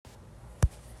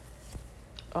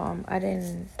I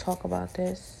didn't talk about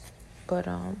this, but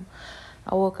I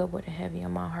woke up with a heavy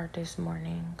on my heart this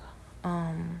morning.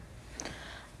 Um,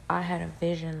 I had a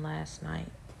vision last night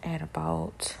at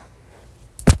about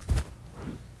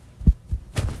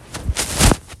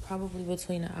probably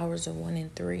between the hours of 1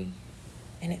 and 3,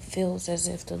 and it feels as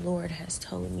if the Lord has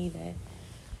told me that,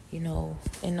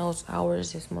 in those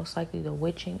hours it's most likely the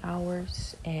witching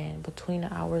hours, and between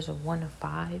the hours of 1 and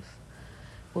 5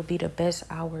 will be the best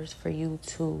hours for you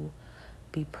to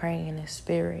be praying in the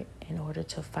spirit in order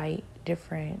to fight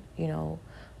different,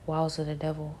 walls of the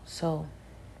devil. So,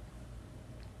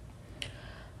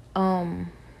 I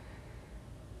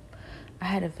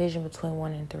had a vision between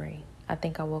 1 and 3. I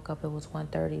think I woke up, it was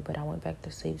 1:30, but I went back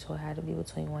to sleep, so it had to be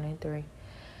between 1 and 3.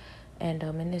 And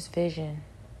in this vision,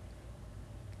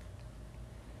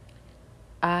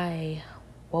 I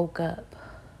woke up.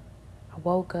 I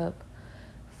woke up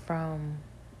from,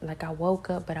 I woke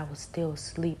up, but I was still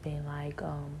sleeping,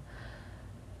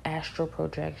 astral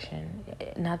projection.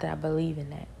 Not that I believe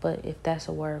in that, but if that's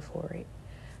a word for it,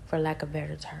 for lack of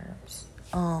better terms.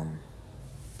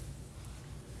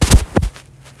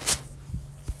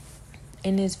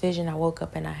 In this vision, I woke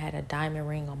up and I had a diamond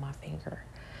ring on my finger.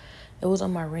 It was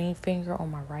on my ring finger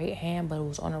on my right hand, but it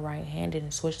was on the right hand, and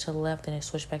it switched to the left, and it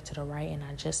switched back to the right, and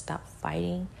I just stopped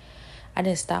fighting. I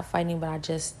didn't stop fighting, but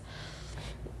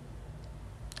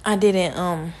I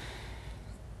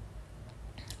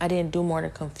didn't do more to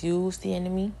confuse the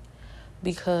enemy,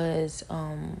 because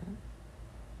I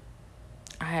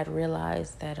had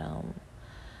realized that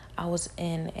I was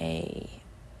in a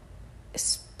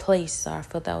place, or I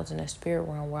felt I was in a spirit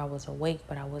realm where I was awake,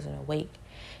 but I wasn't awake.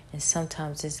 And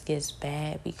sometimes this gets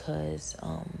bad because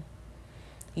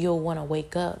you'll want to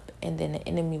wake up, and then the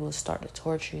enemy will start to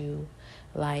torture you,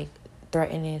 like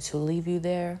threatening to leave you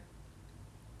there,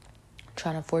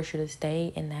 trying to force you to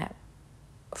stay in that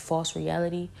false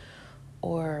reality,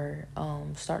 or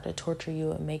start to torture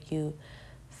you and make you,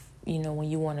 when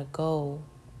you want to go,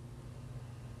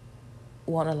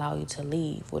 won't allow you to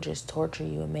leave, will just torture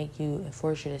you and make you and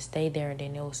force you to stay there. And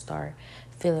then it will start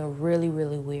feeling really,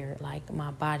 really weird. Like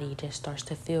my body just starts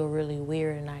to feel really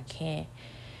weird, and I can't,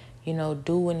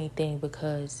 do anything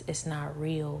because it's not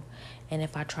real. And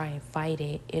if I try and fight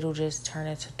it, it'll just turn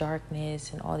into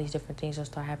darkness, and all these different things will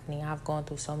start happening. I've gone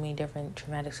through so many different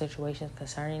traumatic situations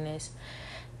concerning this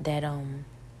that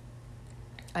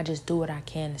I just do what I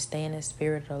can to stay in the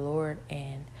spirit of the Lord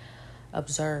and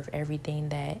observe everything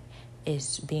that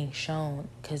is being shown,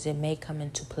 because it may come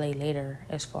into play later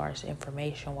as far as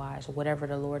information wise, whatever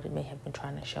the Lord may have been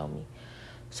trying to show me.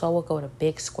 So I woke up with a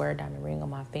big square diamond ring on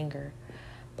my finger,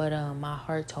 but my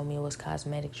heart told me it was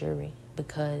cosmetic jewelry,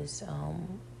 because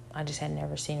I just had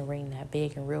never seen a ring that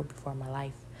big and real before in my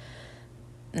life.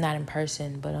 Not in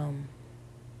person, but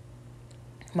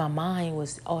my mind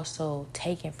was also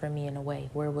taken from me in a way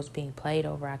where it was being played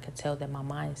over. I could tell that my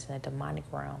mind is in a demonic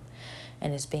realm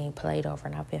and it's being played over,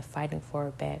 and I've been fighting for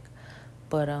it back.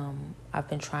 But I've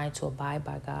been trying to abide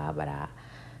by God, but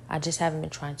I just haven't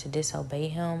been trying to disobey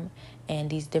him.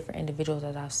 And these different individuals,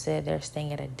 as I've said, they're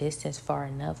staying at a distance far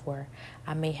enough where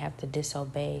I may have to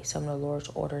disobey some of the Lord's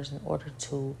orders in order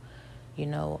to,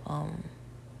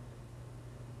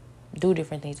 do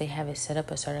different things. They have it set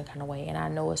up a certain kind of way. And I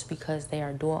know it's because they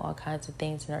are doing all kinds of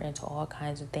things, and they're into all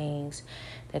kinds of things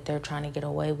that they're trying to get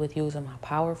away with using my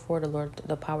power for,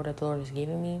 the power that the Lord is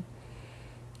giving me.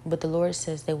 But the Lord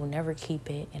says they will never keep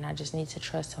it, and I just need to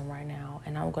trust him right now.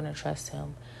 And I'm going to trust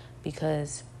him,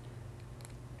 because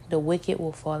the wicked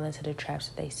will fall into the traps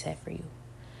that they set for you.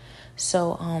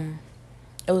 So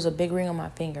it was a big ring on my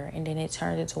finger, and then it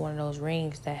turned into one of those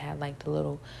rings that had like the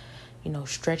little,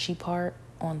 stretchy part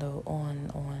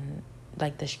on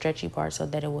like the stretchy part, so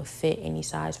that it would fit any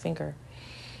size finger.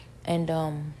 And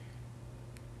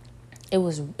it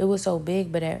was so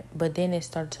big, but then it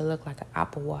started to look like an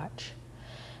Apple Watch.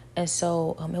 And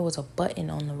so it was a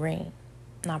button on the ring,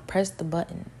 and I pressed the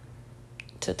button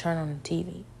to turn on the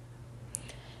TV.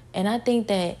 And I think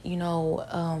that,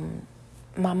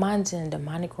 my mind's in a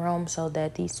demonic realm, so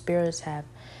that these spirits have,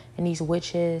 and these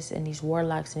witches and these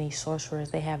warlocks and these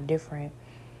sorcerers, they have different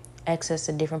access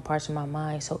to different parts of my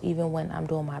mind. So even when I'm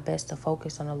doing my best to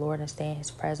focus on the Lord and stay in his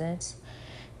presence,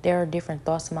 there are different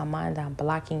thoughts in my mind that I'm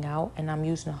blocking out, and I'm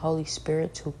using the Holy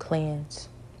Spirit to cleanse,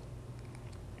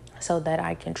 so that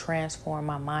I can transform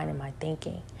my mind and my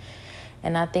thinking.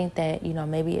 And I think that,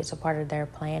 maybe it's a part of their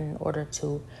plan in order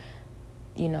to,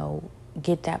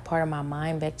 get that part of my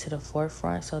mind back to the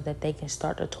forefront, so that they can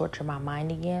start to torture my mind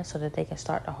again, so that they can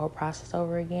start the whole process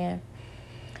over again.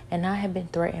 And I have been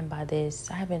threatened by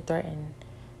this. I have been threatened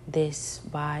this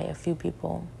by a few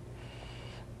people.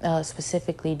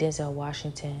 specifically Denzel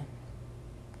Washington.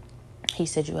 He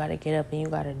said you got to get up and you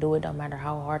got to do it no matter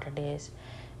how hard it is.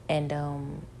 And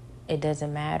it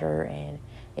doesn't matter. And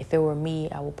if it were me,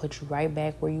 I would put you right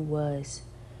back where you was,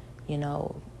 you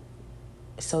know,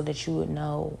 so that you would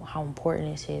know how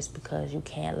important this is, because you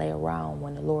can't lay around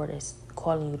when the Lord is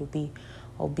calling you to be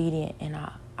obedient. And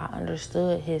I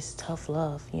understood his tough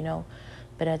love, you know,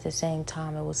 but at the same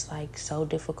time, it was like so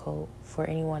difficult for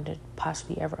anyone to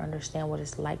possibly ever understand what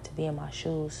it's like to be in my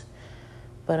shoes.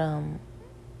 But I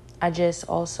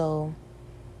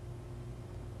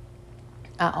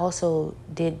also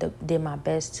did my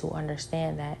best to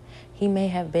understand that he may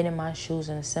have been in my shoes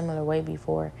in a similar way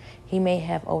before. He may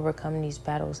have overcome these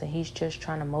battles, and he's just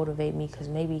trying to motivate me because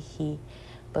maybe he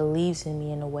believes in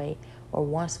me in a way, or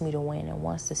wants me to win and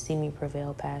wants to see me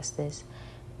prevail past this.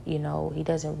 You know, he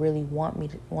doesn't really want me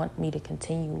to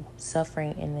continue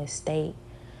suffering in this state.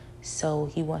 So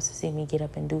he wants to see me get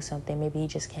up and do something. Maybe he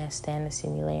just can't stand to see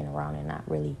me laying around and not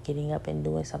really getting up and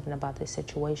doing something about this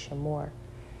situation more.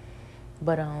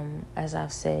 But as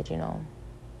I've said, you know,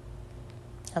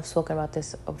 I've spoken about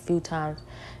this a few times,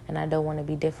 and I don't want to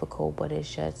be difficult, but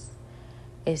it's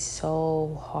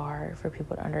so hard for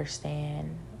people to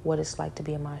understand what it's like to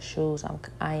be in my shoes.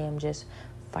 I am just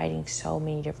fighting so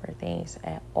many different things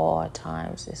at all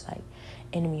times. It's like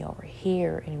enemy over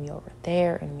here, enemy over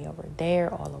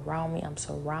there, all around me. I'm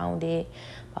surrounded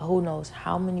by who knows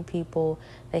how many people.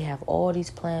 They have all these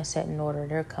plans set in order.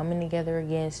 They're coming together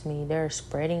against me. They're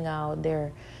spreading out.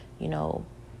 They're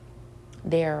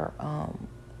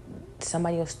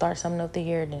somebody will start something over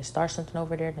here, then start something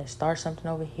over there, then start something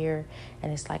over here.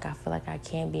 And it's like I feel like I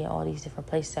can't be in all these different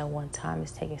places at one time.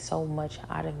 It's taking so much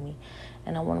out of me.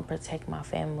 And I want to protect my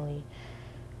family.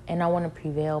 And I want to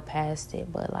prevail past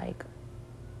it. But, like,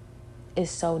 it's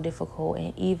so difficult.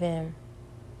 And even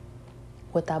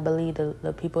with, I believe,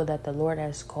 the people that the Lord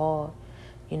has called,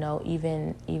 you know,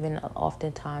 even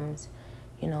oftentimes,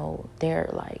 you know, they're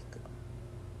like,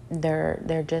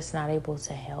 they're just not able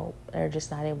to help. They're just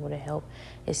not able to help.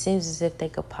 It seems as if they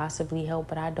could possibly help,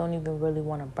 but I don't even really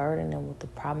want to burden them with the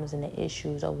problems and the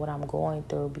issues of what I'm going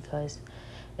through, because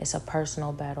it's a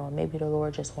personal battle, and maybe the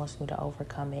Lord just wants me to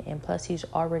overcome it. And plus, he's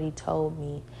already told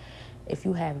me, if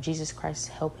you have Jesus Christ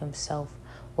to help himself,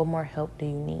 what more help do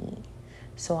you need?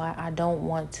 So I don't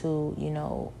want to, you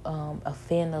know,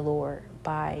 offend the Lord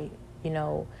by, you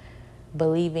know,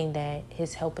 believing that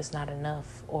his help is not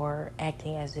enough or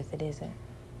acting as if it isn't.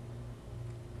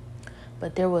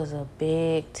 But there was a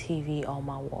big TV on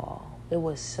my wall. It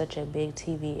was such a big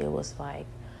TV. It was like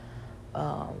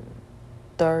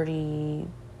maybe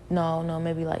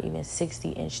like even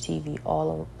 60-inch TV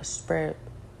all spread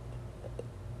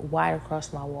wide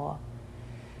across my wall.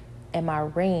 And my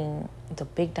ring, the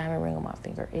big diamond ring on my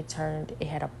finger, it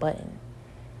had a button.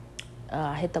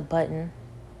 I hit the button,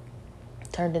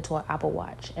 turned into an Apple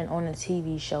Watch, and on the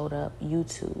TV showed up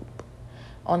YouTube.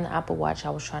 On the Apple Watch, I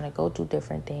was trying to go through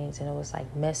different things, and it was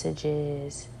like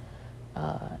messages,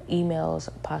 emails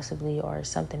possibly, or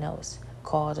something else,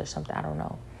 calls or something, I don't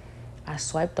know. I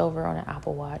swiped over on the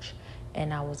Apple Watch,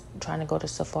 and I was trying to go to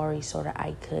Safari so that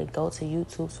I could go to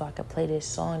YouTube so I could play this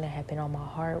song that had been on my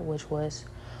heart, which was,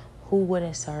 "Who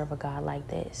Wouldn't Serve a God Like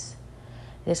This?"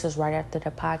 This was right after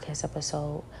the podcast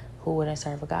episode, "Who Wouldn't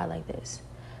Serve a God Like This?"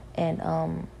 And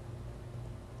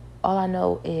all I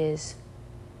know is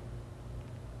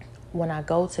when I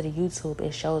go to the YouTube,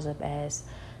 it shows up as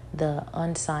the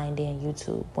unsigned in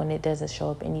YouTube, when it doesn't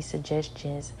show up any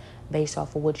suggestions based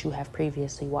off of what you have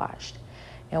previously watched.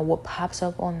 And what pops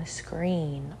up on the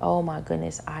screen, oh my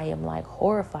goodness, I am like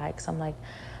horrified, because I'm like,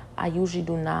 I usually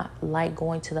do not like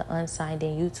going to the unsigned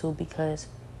in YouTube, because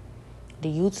the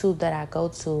YouTube that I go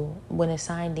to, when it's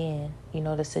signed in, you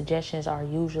know, the suggestions are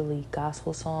usually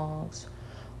gospel songs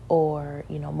or,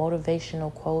 you know,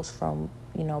 motivational quotes from,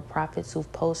 you know, prophets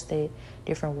who've posted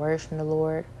different words from the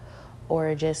Lord,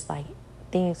 or just like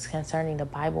things concerning the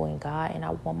Bible and God. And I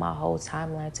want my whole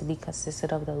timeline to be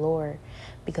consistent of the Lord,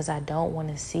 because I don't want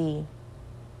to see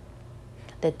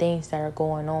the things that are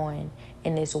going on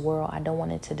in this world. I don't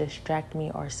want it to distract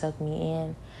me or suck me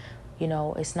in. You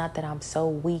know, it's not that I'm so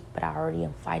weak, but I already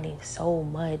am fighting so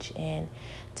much, and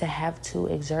to have to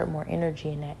exert more energy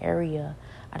in that area,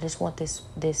 I just want this,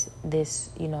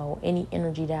 you know, any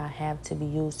energy that I have to be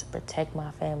used to protect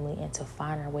my family and to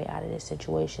find our way out of this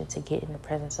situation, to get in the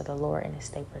presence of the Lord and to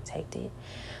stay protected.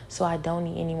 So I don't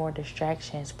need any more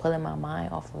distractions pulling my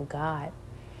mind off of God.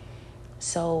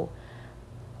 So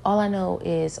all I know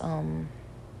is,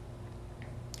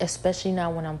 especially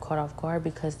now when I'm caught off guard,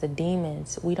 because the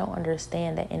demons, we don't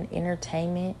understand that in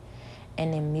entertainment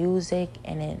and in music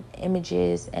and in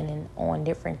images and in on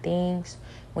different things,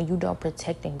 when you don't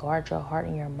protect and guard your heart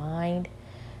and your mind,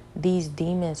 these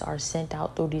demons are sent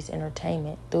out through this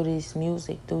entertainment, through this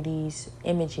music, through these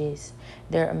images.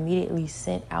 They're immediately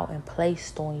sent out and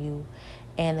placed on you.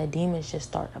 And the demons just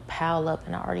start to pile up.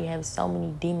 And I already have so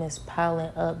many demons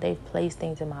piling up. They've placed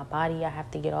things in my body I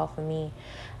have to get off of me.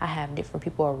 I have different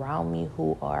people around me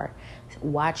who are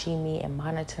watching me and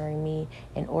monitoring me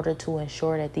in order to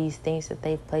ensure that these things that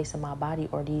they've placed in my body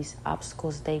or these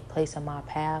obstacles they've placed in my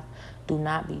path do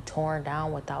not be torn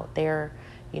down without their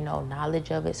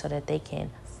knowledge of it, so that they can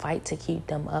fight to keep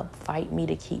them up, fight me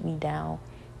to keep me down,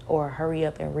 or hurry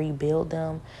up and rebuild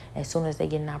them as soon as they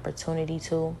get an opportunity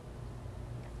to.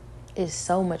 It's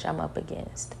so much I'm up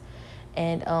against.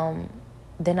 And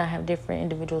then I have different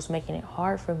individuals making it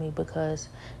hard for me because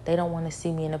they don't want to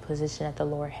see me in a position that the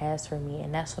Lord has for me.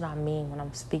 And that's what I mean when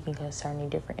I'm speaking concerning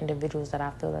different individuals that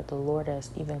I feel that the Lord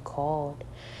has even called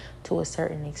to a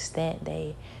certain extent.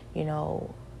 They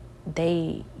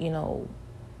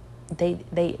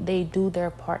do their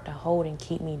part to hold and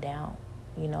keep me down,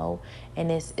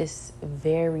 and it's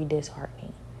very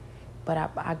disheartening.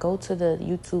 But I go to the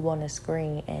YouTube on the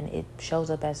screen and it shows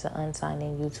up as an unsigned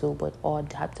in YouTube with all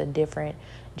types of different,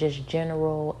 just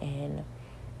general and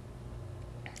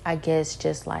I guess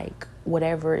just like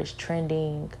whatever is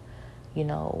trending,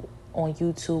 on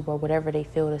YouTube or whatever they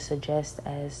feel to suggest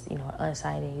as,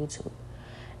 unsigned in YouTube.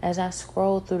 As I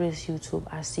scroll through this YouTube,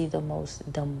 I see the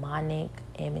most demonic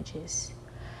images.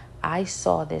 I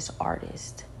saw this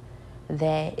artist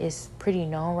that is pretty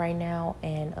known right now,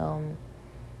 and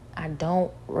I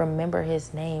don't remember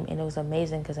his name, and it was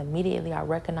amazing because immediately I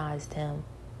recognized him,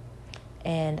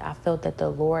 and I felt that the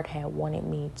Lord had wanted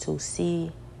me to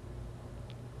see.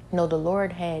 The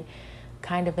Lord had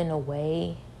kind of in a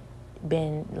way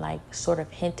been like sort of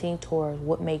hinting towards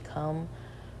what may come,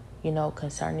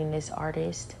 concerning this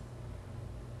artist.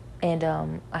 And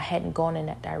I hadn't gone in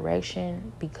that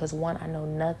direction because, one, I know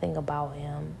nothing about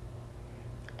him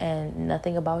and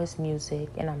nothing about his music,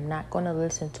 and I'm not going to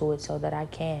listen to it so that I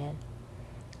can,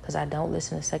 because I don't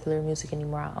listen to secular music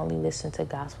anymore. I only listen to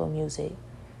gospel music.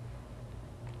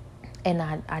 And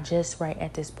I just, right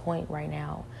at this point right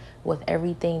now, with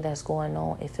everything that's going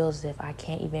on, it feels as if I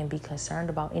can't even be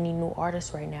concerned about any new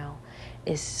artists right now.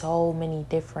 It's so many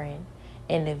different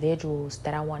individuals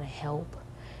that I want to help.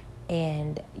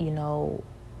 And,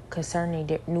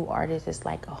 concerning new artists, it's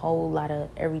like a whole lot of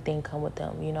everything come with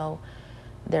them,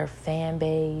 their fan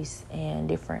base and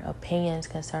different opinions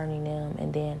concerning them.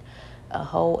 And then a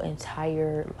whole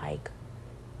entire,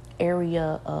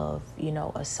 area of,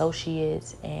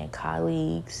 associates and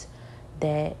colleagues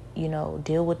that,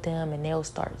 deal with them, and they'll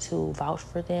start to vouch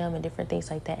for them and different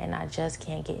things like that. And I just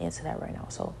can't get into that right now.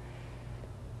 So,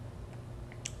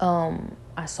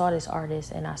 I saw this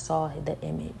artist and I saw the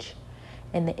image.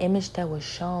 And the image that was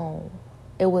shown,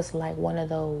 it was like one of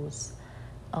those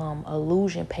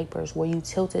illusion papers where you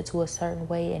tilt it to a certain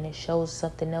way and it shows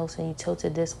something else, and you tilt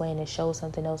it this way and it shows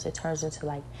something else. It turns into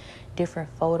like different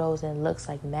photos and looks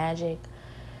like magic.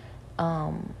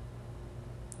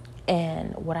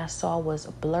 And what I saw was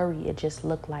blurry. It just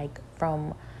looked like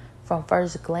from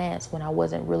first glance, when I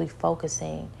wasn't really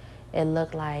focusing, it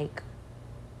looked like,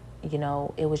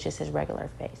 it was just his regular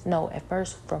face. No, at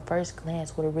first, from first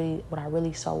glance, what I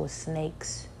really saw was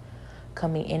snakes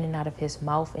coming in and out of his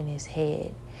mouth and his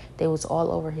head. They was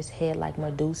all over his head like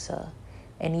Medusa.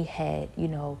 And he had,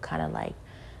 kind of like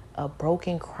a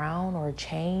broken crown or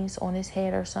chains on his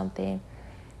head or something.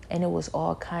 And it was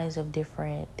all kinds of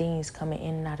different things coming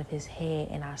in and out of his head.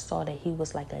 And I saw that he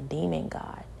was like a demon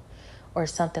god or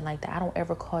something like that. I don't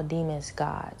ever call demons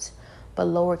gods, but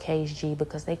lowercase g,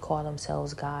 because they call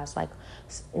themselves gods. Like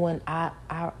when I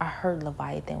heard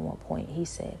Leviathan at one point, he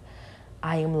said,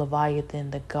 "I am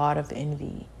Leviathan, the god of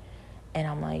envy." And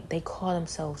I'm like, they call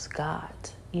themselves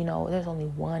gods. There's only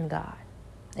one God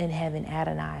in heaven,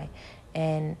 Adonai.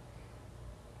 And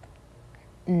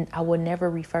I would never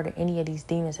refer to any of these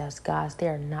demons as gods. They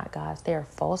are not gods. They are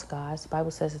false gods. The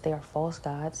Bible says that they are false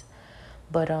gods.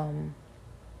 But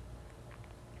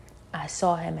I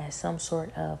saw him as some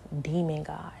sort of demon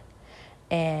god.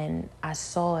 And I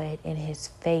saw it in his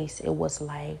face. It was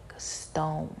like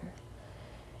stone.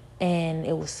 And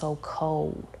it was so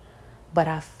cold. But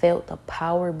I felt the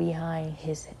power behind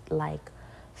his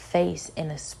face in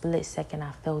a split second.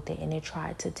 I felt it, and it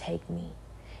tried to take me.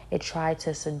 It tried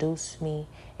to seduce me.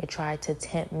 It tried to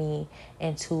tempt me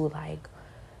into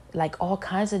like all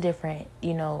kinds of different,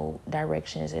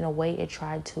 directions. In a way, it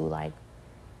tried to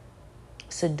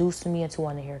seduced me into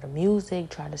wanting to hear the music,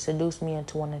 tried to seduce me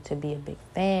into wanting to be a big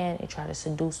fan. It tried to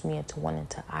seduce me into wanting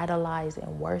to idolize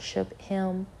and worship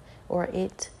him or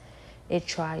it. It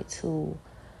tried to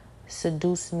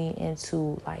seduce me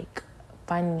into like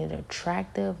finding it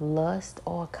attractive, lust,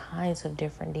 all kinds of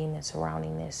different demons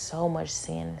surrounding this. So much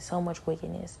sin, so much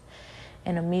wickedness.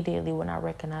 And immediately when I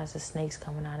recognized the snakes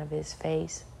coming out of his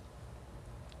face,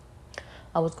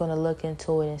 I was going to look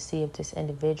into it and see if this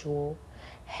individual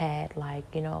had like,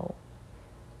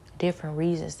 different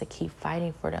reasons to keep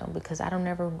fighting for them, because I don't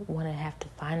ever want to have to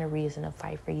find a reason to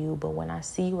fight for you. But when I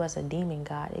see you as a demon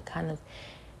god, it kind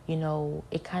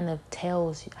of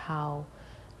tells how,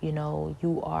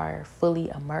 you are fully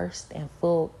immersed and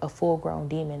a full-grown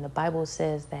demon. The Bible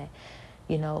says that,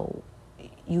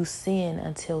 you sin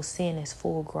until sin is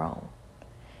full grown.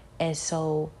 And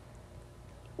so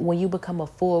when you become a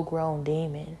full-grown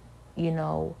demon,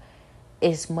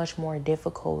 it's much more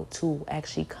difficult to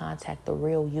actually contact the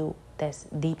real you that's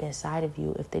deep inside of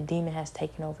you. If the demon has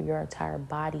taken over your entire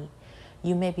body,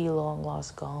 you may be long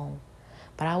lost gone.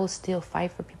 But I will still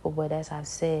fight for people. But as I've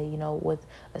said, with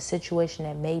a situation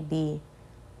that may be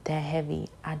that heavy,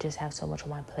 I just have so much on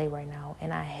my plate right now.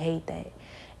 And I hate that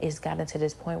it's gotten to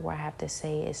this point where I have to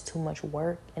say it's too much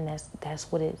work. And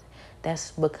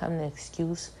that's become an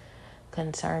excuse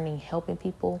concerning helping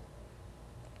people.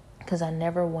 Because I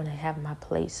never want to have my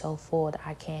plate so full that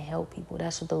I can't help people.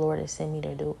 That's what the Lord has sent me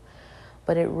to do.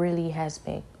 But it really has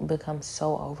become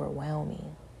so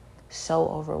overwhelming. So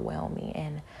overwhelming.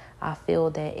 And I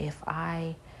feel that if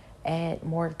I add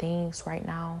more things right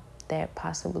now that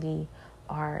possibly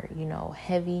are,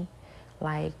 heavy,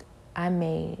 like I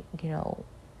may,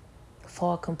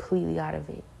 fall completely out of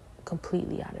it.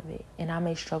 And I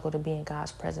may struggle to be in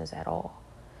God's presence at all.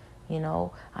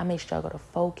 I may struggle to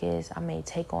focus. I may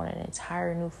take on an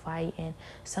entire new fight. And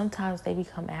sometimes they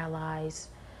become allies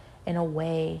in a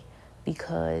way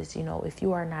because, if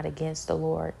you are not against the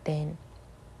Lord, then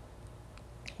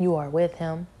you are with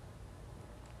him.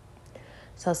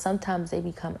 So sometimes they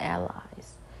become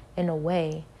allies in a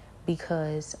way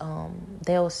because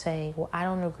they'll say, well, I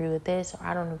don't agree with this or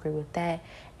I don't agree with that.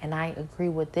 And I agree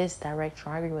with this direction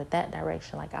or I agree with that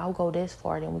direction. Like I'll go this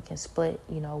far, then we can split,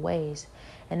 ways.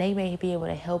 And they may be able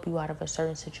to help you out of a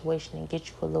certain situation and get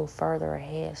you a little further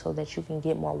ahead so that you can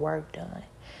get more work done.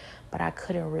 But I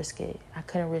couldn't risk it.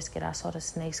 I saw the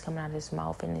snakes coming out of his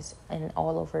mouth and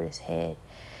all over his head.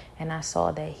 And I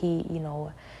saw that he,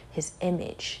 his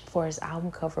image for his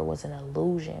album cover was an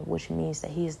illusion, which means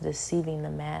that he is deceiving the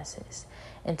masses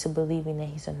into believing that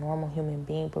he's a normal human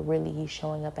being, but really he's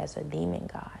showing up as a demon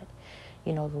god.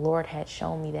 The Lord had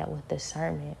shown me that with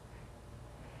discernment.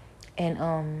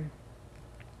 And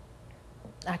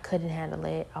I couldn't handle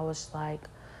it. I was like,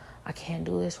 I can't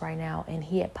do this right now. And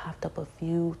he had popped up a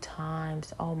few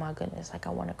times. Oh my goodness, like I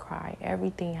want to cry.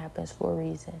 Everything happens for a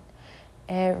reason.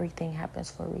 Everything happens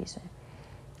for a reason.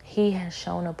 He has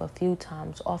shown up a few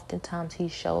times. Oftentimes he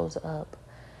shows up,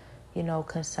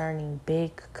 concerning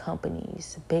big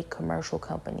companies, big commercial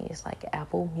companies like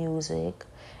Apple Music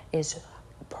is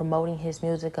promoting his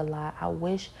music a lot. I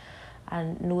wish I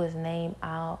knew his name.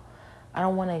 I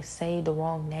don't want to say the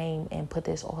wrong name and put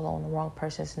this all on the wrong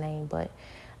person's name, but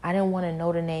I didn't want to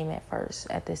know the name at first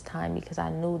at this time because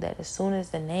I knew that as soon as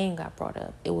the name got brought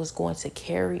up, it was going to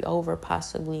carry over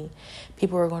possibly.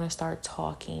 People were going to start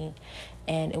talking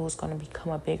and it was going to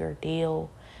become a bigger deal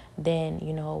than,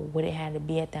 what it had to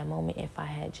be at that moment if I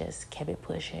had just kept it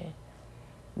pushing.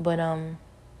 But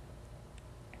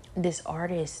this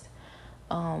artist,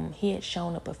 he had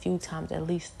shown up a few times, at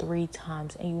least 3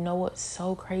 times. And you know what's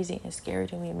so crazy and scary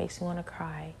to me? It makes me want to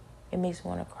cry.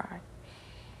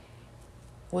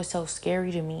 What's so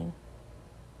scary to me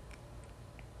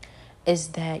is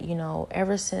that,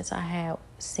 ever since I had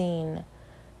seen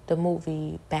the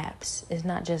movie Baps, it's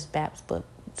not just Baps, but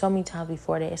so many times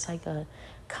before that, it's like a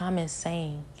common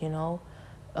saying,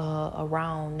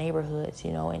 around neighborhoods,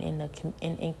 and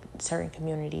in certain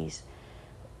communities.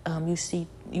 You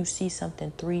see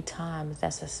something 3 times,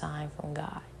 that's a sign from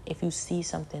God. If you see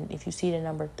the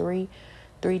number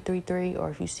 333, or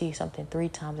if you see something 3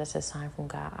 times, that's a sign from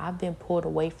God. I've been pulled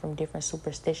away from different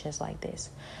superstitions like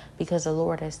this because the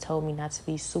Lord has told me not to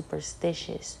be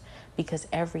superstitious, because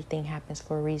everything happens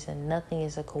for a reason. Nothing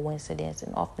is a coincidence.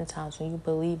 And oftentimes when you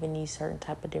believe in these certain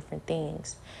type of different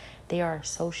things, they are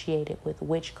associated with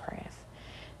witchcraft.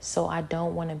 So I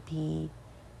don't want to be,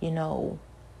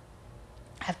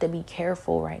 have to be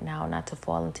careful right now not to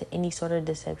fall into any sort of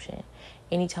deception.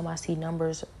 Anytime I see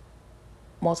numbers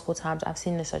multiple times I've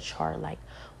seen this a chart like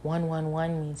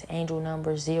 111 means angel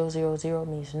numbers, 000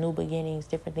 means new beginnings,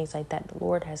 different things like that. The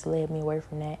Lord has led me away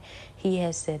from that. He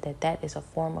has said that that is a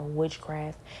form of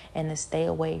witchcraft, and to stay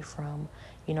away from,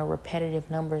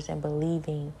 repetitive numbers and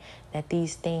believing that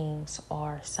these things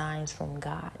are signs from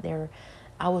God.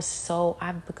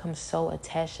 I've become so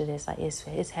attached to this. Like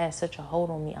it's had such a hold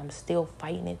on me. I'm still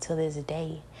fighting it to this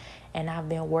day. And I've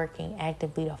been working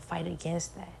actively to fight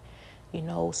against that.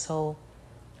 So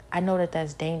I know that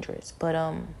that's dangerous. But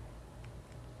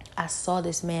I saw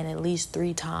this man at least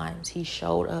 3 times. He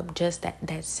showed up just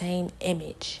that same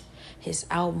image. His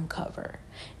album cover.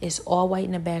 It's all white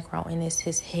in the background, and it's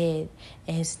his head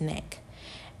and his neck.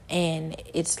 And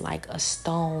it's like a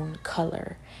stone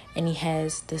color. And he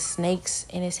has the snakes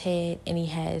in his head, and he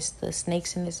has the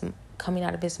snakes coming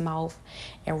out of his mouth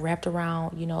and wrapped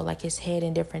around, like his head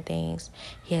and different things.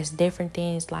 He has different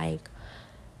things like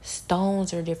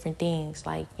stones or different things,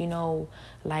 like,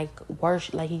 like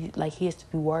worship, like he is to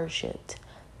be worshipped.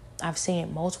 I've seen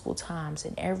it multiple times,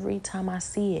 and every time I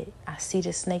see it, I see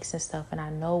the snakes and stuff, and I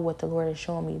know what the Lord is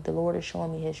showing me. The Lord is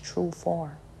showing me his true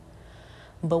form.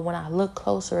 But when I look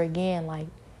closer again,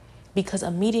 because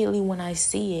immediately when I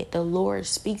see it, the Lord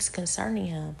speaks concerning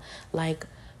him. Like,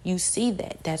 you see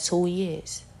that's who he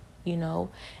is,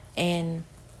 and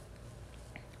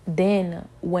then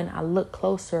when I look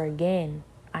closer again,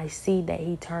 I see that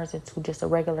he turns into just a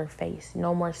regular face.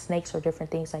 No more snakes or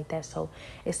different things like that. So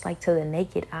it's like, to the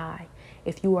naked eye,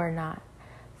 if you are not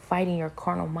fighting your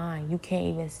carnal mind, you can't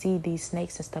even see these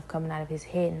snakes and stuff coming out of his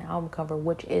head and album cover,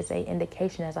 which is a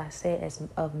indication, as I said,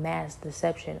 of mass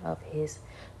deception of his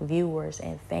viewers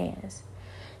and fans.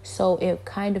 So it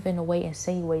kind of in a way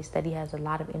insinuates that he has a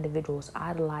lot of individuals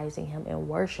idolizing him and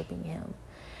worshiping him.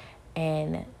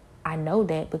 And I know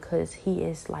that because he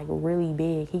is like really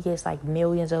big. He gets like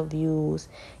millions of views.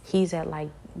 He's at like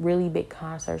really big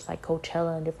concerts like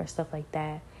Coachella and different stuff like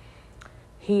that.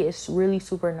 He is really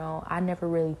super known. I never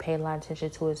really paid a lot of attention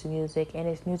to his music, and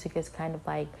his music is kind of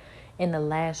like in the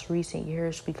last recent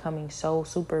years becoming so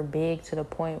super big to the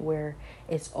point where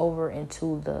it's over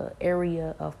into the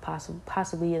area of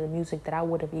possibly the music that I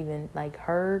would have even like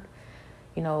heard,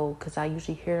 because I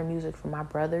usually hear the music from my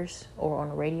brothers or on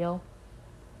the radio.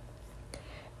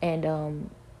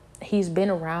 And he's been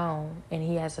around, and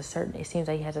it seems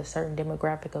like he has a certain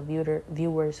demographic of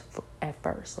viewers at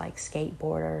first, like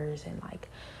skateboarders and like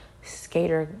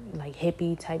skater, like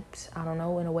hippie types, I don't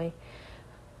know, in a way,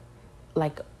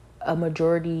 like a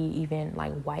majority even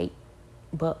like white,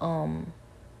 but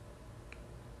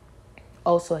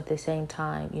also at the same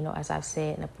time, as I've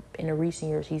said, in the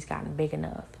recent years, he's gotten big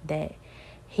enough that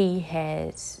he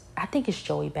has, I think it's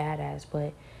Joey Badass,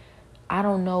 but I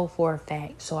don't know for a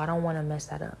fact, so I don't want to mess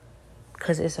that up,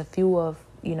 because it's a few of,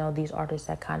 these artists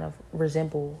that kind of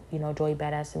resemble, Joey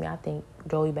Badass to me. I think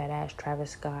Joey Badass,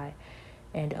 Travis Scott,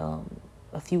 and a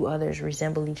few others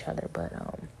resemble each other, but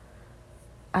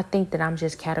I think that I'm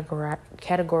just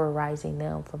categorizing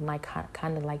them from like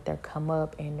kind of like their come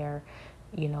up and their,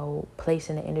 place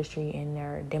in the industry and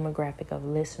their demographic of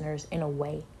listeners in a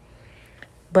way.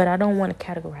 But I don't want to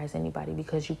categorize anybody,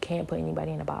 because you can't put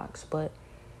anybody in a box. But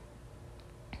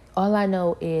all I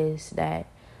know is that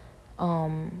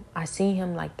I seen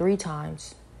him like 3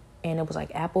 times, and it was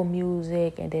like Apple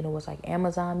Music, and then it was like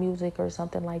Amazon Music or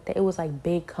something like that. It was like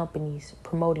big companies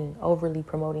overly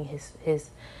promoting his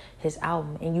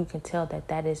album, and you can tell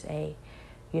that is a,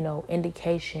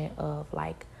 indication of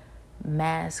like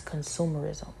mass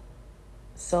consumerism.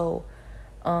 So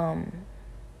I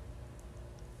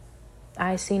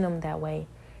seen him that way,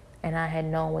 and I had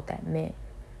known what that meant.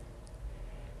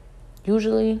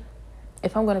 Usually,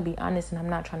 if I'm going to be honest, and I'm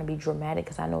not trying to be dramatic,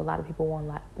 because I know a lot of people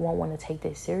won't want to take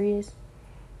this serious.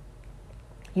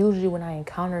 Usually when I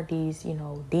encounter these,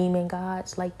 demon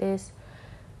gods like this,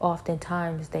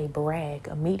 oftentimes they brag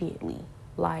immediately.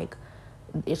 Like,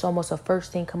 it's almost the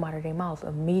first thing come out of their mouth.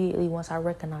 Immediately once I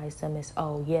recognize them, it's,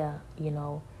 oh yeah,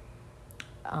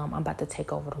 I'm about to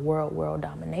take over the world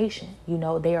domination.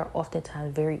 They are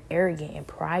oftentimes very arrogant and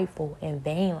prideful and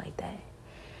vain like that.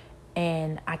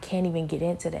 And I can't even get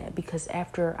into that, because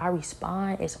after I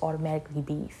respond, it's automatically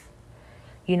beef.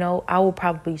 I will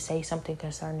probably say something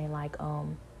concerning like,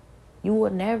 you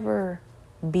will never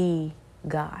be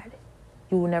God.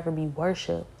 You will never be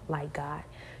worshipped like God.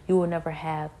 You will never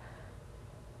have,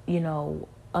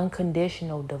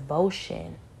 unconditional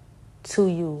devotion to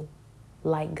you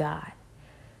like God.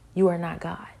 You are not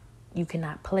God. You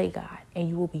cannot play God, and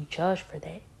you will be judged for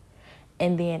that.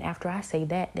 And then after I say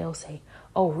that, they'll say,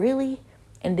 oh, really?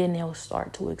 And then they'll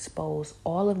start to expose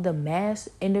all of the mass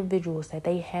individuals that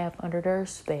they have under their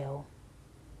spell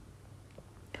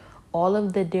all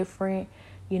of the different,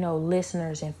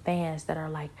 listeners and fans that are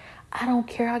like, I don't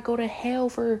care, I go to hell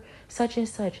for such and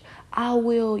such. I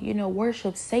will,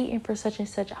 worship Satan for such and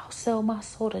such. I'll sell my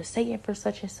soul to Satan for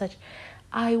such and such.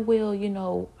 I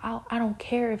will, I don't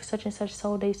care if such and such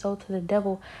sold they sold to the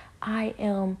devil. I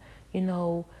am,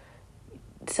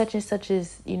 such and such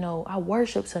is, I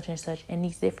worship such and such. And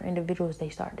these different individuals, they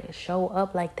start to show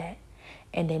up like that.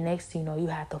 And then next thing you know, you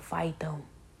have to fight them.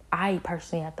 I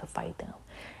personally have to fight them.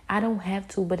 I don't have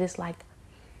to, but it's like,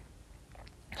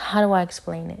 how do I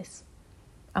explain this?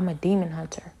 I'm a demon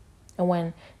hunter. And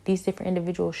when these different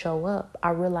individuals show up,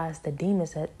 I realize the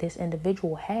demons that this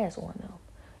individual has on them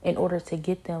in order to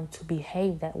get them to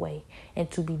behave that way and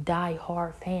to be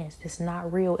die-hard fans. It's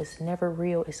not real. It's never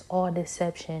real. It's all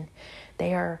deception.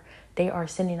 They are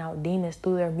sending out demons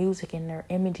through their music and their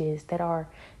images that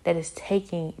is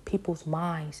taking people's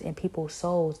minds and people's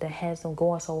souls, that has them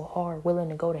going so hard, willing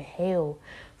to go to hell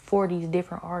for these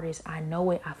different artists. I know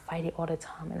it. I fight it all the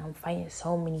time, and I'm fighting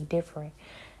so many different,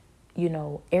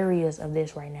 areas of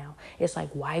this right now. It's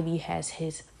like YB has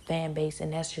his fan base,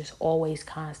 and that's just always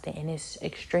constant, and it's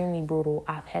extremely brutal.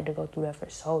 I've had to go through that for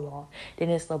so long. Then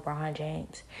it's LeBron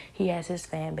James. He has his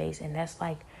fan base, and that's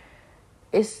like,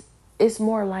 it's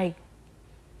more like,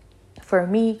 for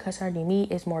me, concerning me,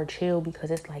 it's more chill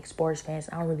because it's like sports fans.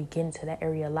 I don't really get into that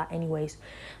area a lot anyways.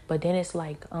 But then it's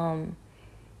like,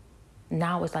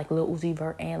 now it's like Lil Uzi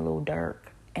Vert and Lil Durk.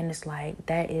 And it's like,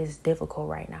 that is difficult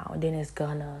right now. And then it's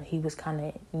Gunna. He was kind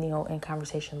of, in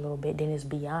conversation a little bit. Then it's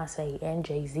Beyonce and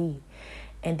Jay-Z.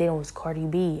 And then it was Cardi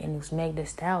B. And it was Meg Thee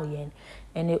Stallion.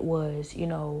 And it was,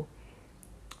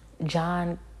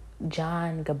 John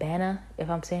Gabbana, if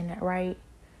I'm saying that right.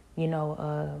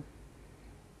 The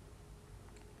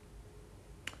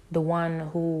one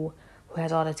who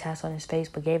has all the tats on his face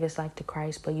but gave his life to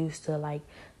Christ, but used to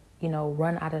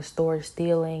run out of stores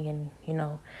stealing and,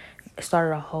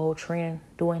 started a whole trend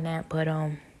doing that. But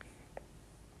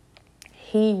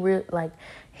he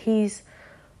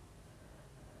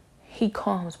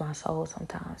calms my soul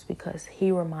sometimes because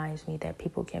he reminds me that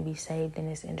people can be saved in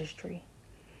this industry.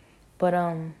 But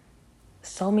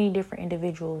so many different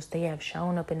individuals, they have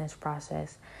shown up in this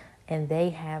process, and they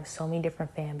have so many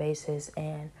different fan bases,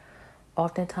 and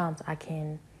oftentimes I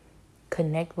can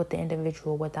connect with the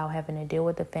individual without having to deal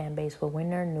with the fan base. But when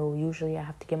they're new, usually I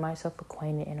have to get myself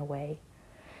acquainted in a way.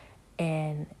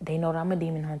 And they know that I'm a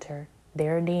demon hunter.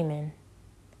 They're a demon.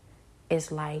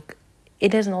 It's like, it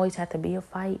doesn't always have to be a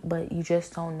fight, but you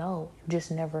just don't know. You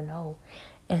just never know.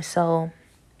 And so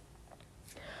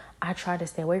I try to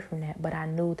stay away from that, but I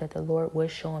knew that the Lord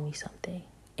was showing me something.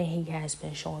 And he has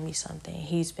been showing me something.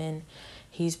 He's been,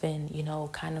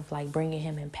 kind of like bringing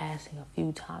him in passing a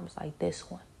few times, like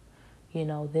this one.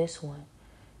 This one,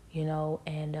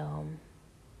 and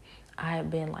I have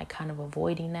been like kind of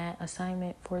avoiding that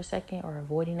assignment for a second, or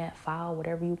avoiding that file,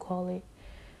 whatever you call it,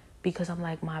 because I'm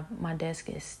like, my desk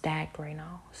is stacked right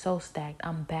now, so stacked.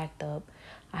 I'm backed up.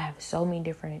 I have so many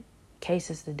different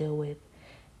cases to deal with,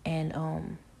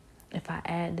 and if I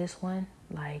add this one,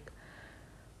 like,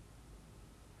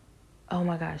 oh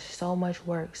my gosh, so much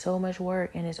work,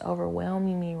 and it's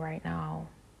overwhelming me right now.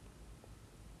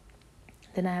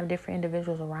 Then I have different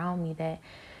individuals around me that,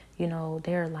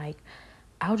 they're like,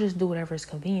 I'll just do whatever is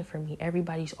convenient for me.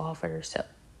 Everybody's all for themselves.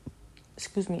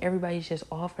 Everybody's just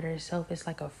all for themselves. It's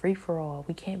like a free-for-all.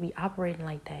 We can't be operating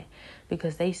like that,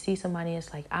 because they see somebody,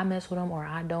 it's like, I mess with them or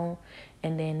I don't.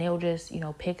 And then they'll just,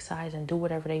 pick sides and do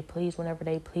whatever they please, whenever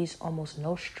they please. Almost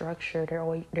no structure.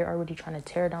 They're already trying to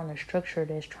tear down the structure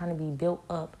that's trying to be built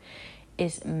up.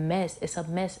 It's a mess,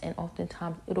 and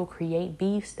oftentimes it'll create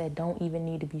beefs that don't even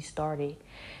need to be started,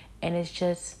 and it's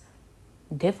just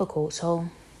difficult. So,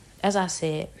 as I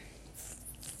said,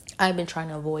 I've been trying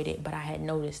to avoid it, but I had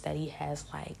noticed that he has,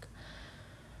 like,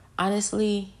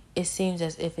 honestly, it seems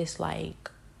as if it's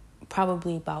like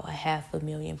probably about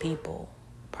 500,000 people,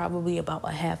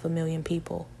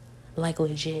 like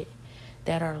legit,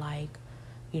 that are like,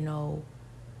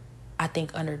 I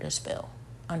think under his spell.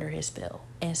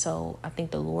 And so I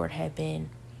think the Lord had been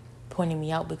pointing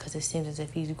me out, because it seems as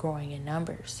if he's growing in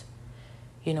numbers,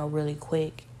 really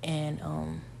quick. And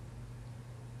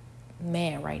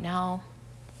man, right now,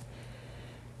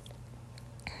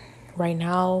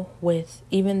 with,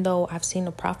 even though I've seen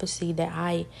the prophecy that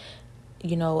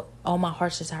all my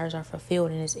heart's desires are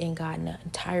fulfilled and it's in God, and the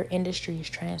entire industry is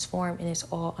transformed and it's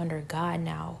all under God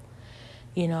now,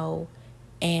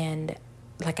 and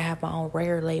like I have my own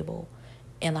rare label,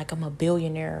 and like I'm a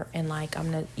billionaire, and like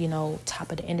I'm the,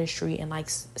 top of the industry, and like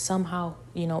somehow,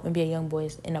 NBA YoungBoy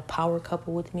is in a power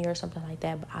couple with me or something like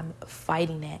that. But I'm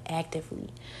fighting that actively,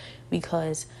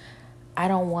 because I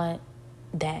don't want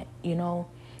that,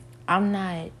 I'm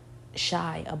not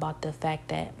shy about the fact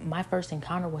that my first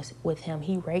encounter was with him.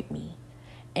 He raped me,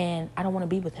 and I don't want to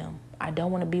be with him. I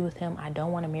don't want to be with him. I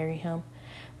don't want to marry him.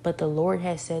 But the Lord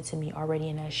has said to me already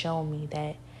and has shown me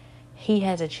that he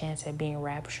has a chance at being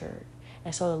raptured.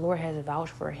 And so the Lord has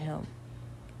vouched for him.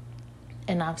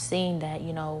 And I've seen that,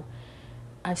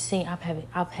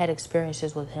 I've had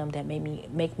experiences with him that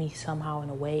make me somehow in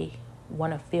a way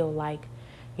want to feel like,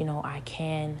 I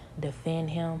can defend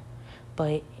him.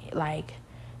 But like,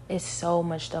 it's so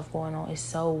much stuff going on. It's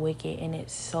so wicked and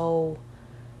it's so,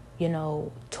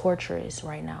 torturous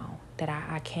right now that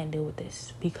I can't deal with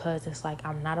this, because it's like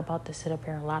I'm not about to sit up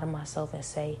here and lie to myself and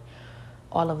say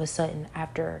all of a sudden,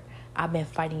 after I've been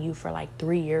fighting you for like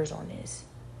 3 years on this,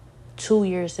 2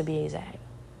 years to be exact,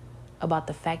 about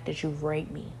the fact that you've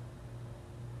raped me.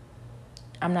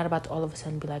 I'm not about to all of a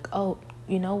sudden be like, oh,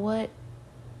 you know what?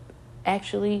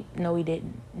 Actually, no, he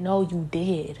didn't. No, you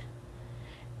did.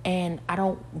 And I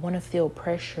don't want to feel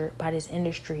pressured by this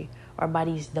industry or by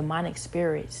these demonic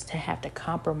spirits to have to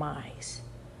compromise,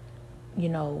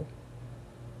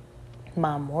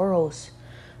 my morals.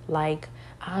 Like,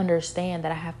 I understand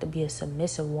that I have to be a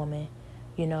submissive woman,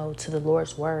 to the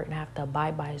Lord's word, and I have to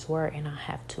abide by his word, and I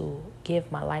have to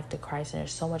give my life to Christ. And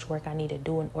there's so much work I need to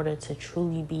do in order to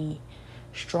truly be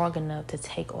strong enough to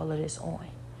take all of this on,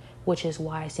 which is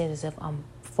why it seems as if I'm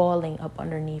falling up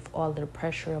underneath all of the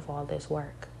pressure of all this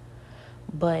work.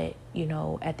 But,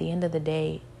 at the end of the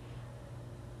day,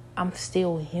 I'm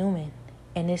still human,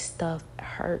 and this stuff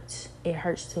hurts. It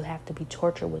hurts to have to be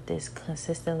tortured with this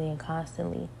consistently and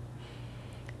constantly.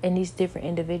 And these different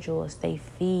individuals, they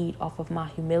feed off of my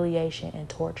humiliation and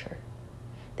torture.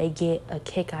 They get a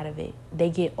kick out of it. They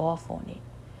get off on it.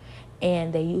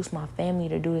 And they use my family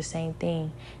to do the same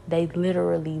thing. They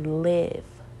literally live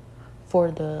for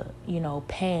the,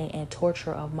 pain and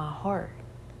torture of my heart.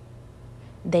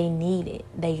 They need it.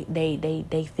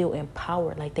 They feel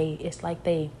empowered.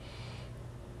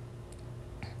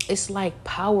 It's like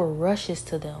power rushes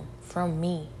to them from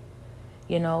me,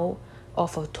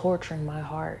 off of torturing my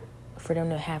heart, for them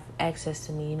to have access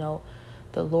to me.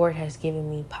 The Lord has given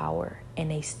me power, and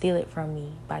they steal it from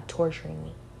me by torturing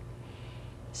me.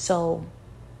 So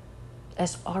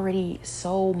it's already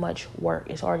so much work.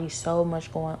 It's already so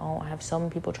much going on. I have so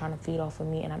many people trying to feed off of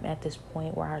me, and I'm at this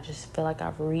point where I just feel like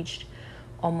I've reached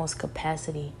almost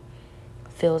capacity.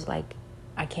 Feels like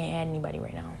I can't add anybody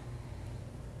right now.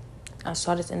 I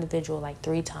saw this individual like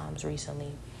 3 times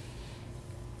recently.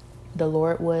 The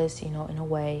Lord was, in a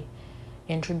way,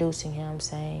 introducing him,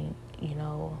 saying,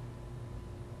 now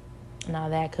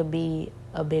that could be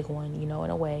a big one, in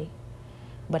a way.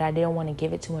 But I didn't want to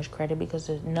give it too much credit, because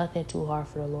there's nothing too hard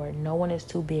for the Lord. No one is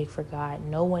too big for God.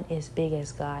 No one is big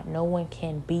as God. No one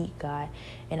can beat God.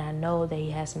 And I know that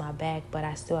he has my back, but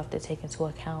I still have to take into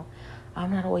account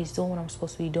I'm not always doing what I'm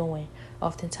supposed to be doing.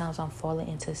 Oftentimes I'm falling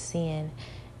into sin,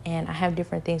 and I have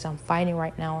different things I'm fighting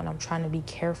right now, and I'm trying to be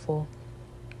careful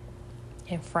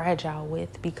and fragile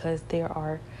with, because there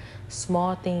are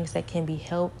small things that can be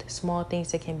helped, small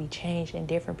things that can be changed, and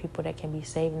different people that can be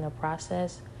saved in the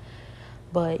process.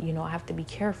 But, I have to be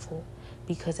careful,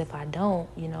 because if I don't,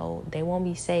 they won't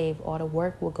be saved. All the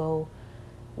work will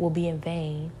be in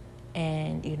vain.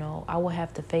 And, I will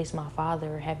have to face my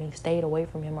father having stayed away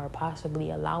from him, or possibly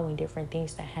allowing different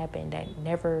things to happen that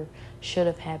never should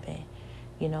have happened,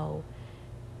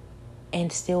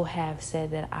 and still have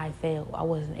said that I failed. I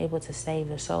wasn't able to save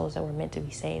the souls that were meant to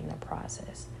be saved in the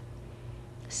process.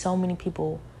 So many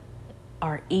people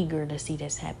are eager to see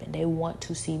this happen. They want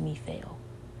to see me fail.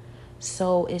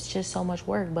 So it's just so much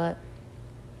work. But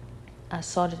I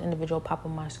saw this individual pop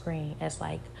on my screen as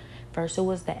like, first it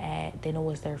was the ad, then it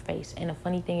was their face. And the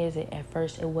funny thing is that at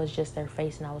first it was just their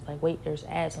face, and I was like, wait, there's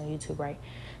ads on YouTube, right?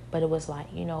 But it was like,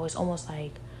 it's almost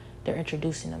like they're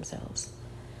introducing themselves.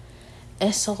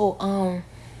 And so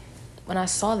when I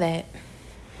saw that,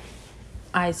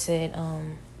 I said,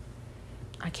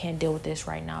 I can't deal with this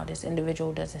right now. This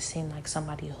individual doesn't seem like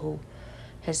somebody who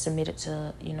has submitted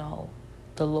to,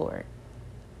 the Lord.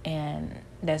 And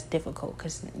that's difficult,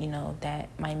 because, that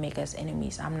might make us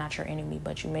enemies. I'm not your enemy,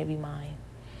 but you may be mine.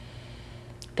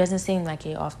 Doesn't seem like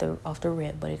it off the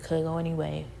rip, but it could go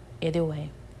either way.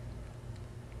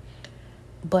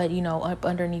 But, up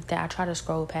underneath that, I try to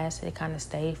scroll past it. It kind of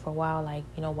stayed for a while. Like,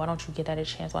 why don't you get that a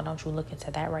chance? Why don't you look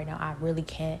into that right now? I really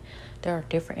can't. There are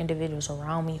different individuals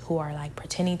around me who are like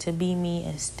pretending to be me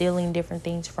and stealing different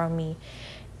things from me.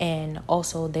 And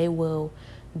also they will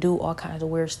do all kinds of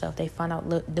weird stuff. They find out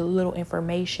the little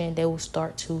information. They will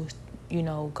start to,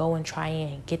 go and try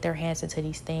and get their hands into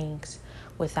these things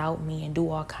without me and do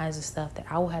all kinds of stuff that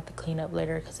I will have to clean up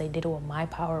later because they did it with my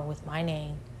power and with my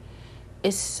name.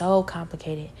 It's so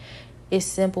complicated. It's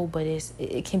simple, but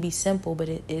it can be simple, but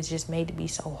it's just made to be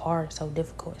so hard, so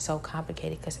difficult, so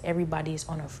complicated because everybody is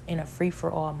in a free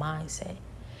for all mindset.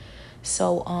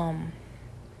 So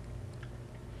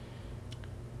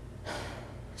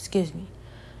excuse me.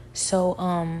 So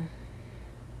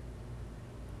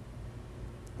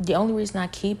the only reason I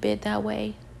keep it that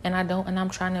way, and I'm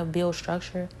trying to build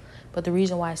structure, but the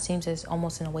reason why it seems it's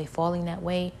almost in a way falling that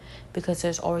way, because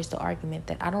there's always the argument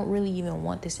that I don't really even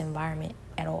want this environment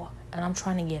at all. And I'm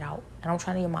trying to get out. And I'm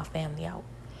trying to get my family out.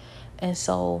 And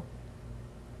so,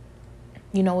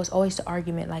 it's always the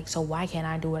argument like, so why can't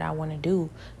I do what I want to do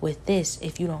with this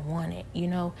if you don't want it,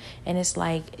 And it's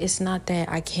like, it's not that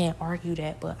I can't argue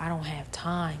that, but I don't have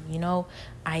time,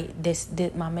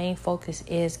 my main focus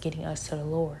is getting us to the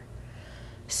Lord.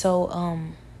 So,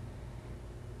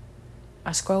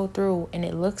 I scrolled through and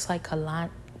it looks like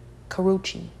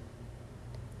Karrueche.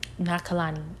 Not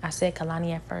Kalani. I said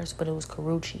Kalani at first, but it was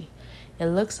Karrueche. It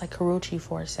looks like Karrueche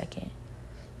for a second.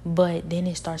 But then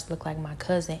it starts to look like my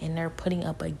cousin, and they're putting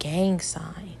up a gang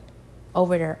sign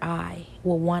over their eye.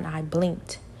 Well, one eye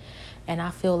blinked. And I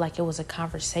feel like it was a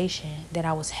conversation that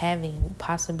I was having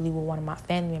possibly with one of my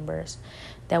family members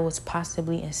that was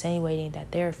possibly insinuating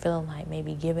that they're feeling like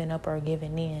maybe giving up or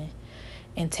giving in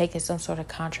and taking some sort of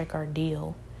contract or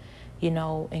deal,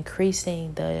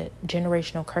 increasing the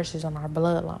generational curses on our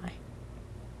bloodline.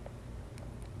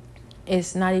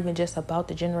 It's not even just about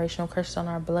the generational curses on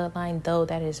our bloodline, though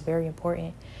that is very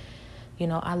important.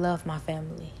 I love my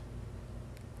family.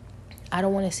 I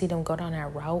don't want to see them go down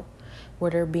that route where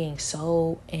they're being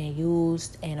sold and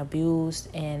used and abused,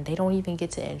 and they don't even get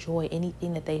to enjoy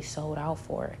anything that they sold out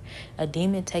for. A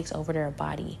demon takes over their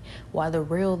body while the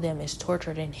real them is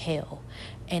tortured in hell,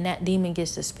 and that demon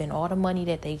gets to spend all the money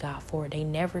that they got for it. They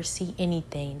never see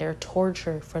anything. They're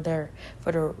tortured for the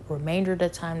remainder of the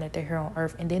time that they're here on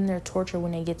earth, and then they're tortured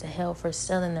when they get to hell for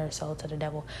selling their soul to the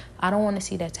devil. I don't want to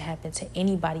see that to happen to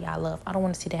anybody I love. I don't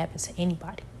want to see that happen to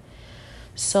anybody.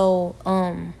 So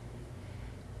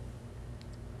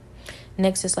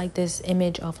next is like this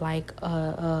image of like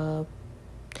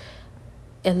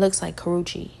it looks like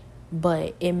Karrueche,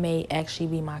 but it may actually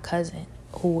be my cousin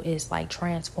who is like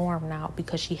transformed now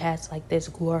because she has like this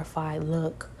glorified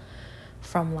look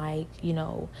from like,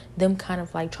 them kind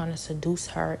of like trying to seduce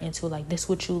her into like, this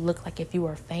what you look like if you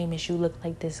were famous. You look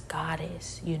like this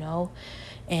goddess,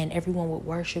 and everyone would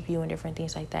worship you and different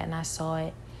things like that. And I saw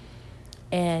it.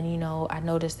 And, I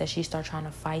noticed that she started trying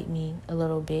to fight me a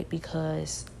little bit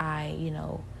because I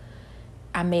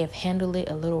may have handled it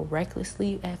a little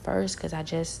recklessly at first because I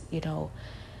just,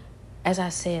 as I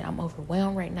said, I'm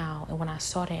overwhelmed right now. And when I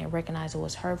saw that and recognized it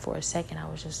was her for a second, I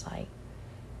was just like,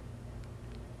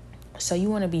 so you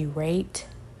want to be raped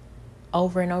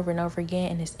over and over and over again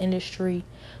in this industry,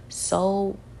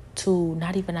 sold to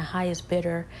not even the highest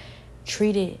bidder,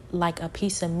 treated like a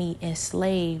piece of meat,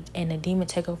 enslaved, and the demon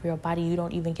take over your body. You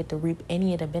don't even get to reap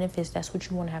any of the benefits. That's what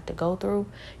you want to have to go through,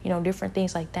 different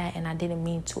things like that. And I didn't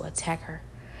mean to attack her.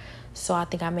 So I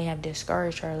think I may have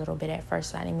discouraged her a little bit at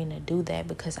first. I didn't mean to do that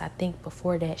because I think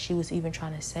before that she was even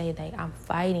trying to say like, I'm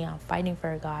fighting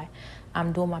for God.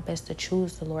 I'm doing my best to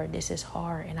choose the Lord. This is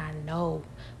hard, and I know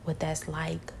what that's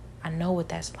like.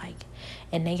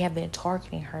 And they have been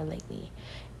targeting her lately.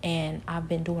 And I've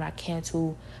been doing what I can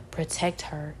to protect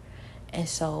her. And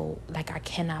so, like, I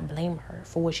cannot blame her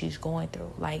for what she's going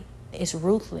through. Like, it's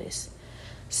ruthless.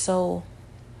 So,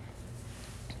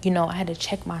 I had to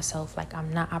check myself. Like,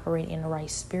 I'm not operating in the right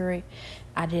spirit.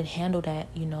 I didn't handle that,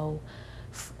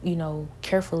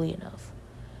 carefully enough.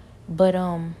 But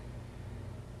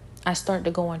I started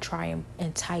to go and try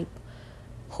and type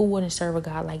who wouldn't serve a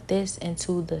God like this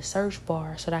into the search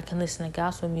bar so that I can listen to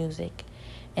gospel music.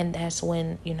 And that's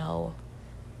when,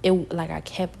 I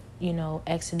kept,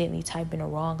 accidentally typing the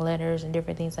wrong letters and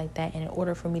different things like that. And in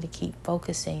order for me to keep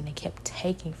focusing, they kept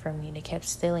taking from me. They kept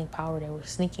stealing power. They were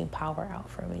sneaking power out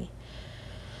from me.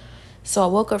 So I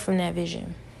woke up from that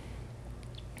vision.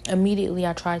 Immediately,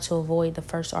 I tried to avoid the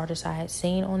first artist I had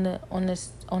seen on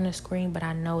the screen, but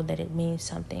I know that it means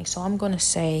something. So I'm going to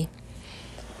say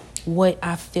what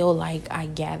I feel like I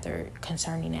gathered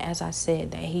concerning it. As I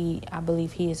said, that I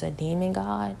believe he is a demon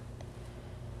god.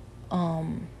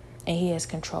 And he is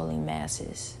controlling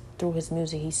masses through his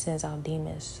music. He sends out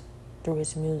demons through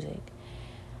his music.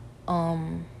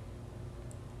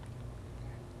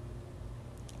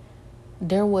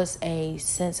 There was a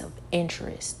sense of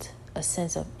interest a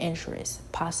sense of interest,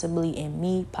 possibly in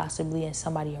me, possibly in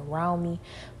somebody around me,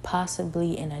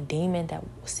 possibly in a demon that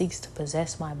seeks to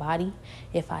possess my body.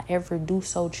 If I ever do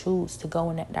so choose to go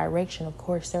in that direction, of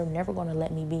course, they're never going to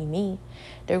let me be me.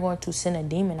 They're going to send a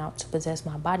demon out to possess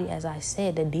my body. As I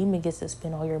said, the demon gets to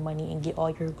spend all your money and get all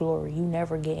your glory. You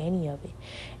never get any of it.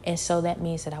 And so that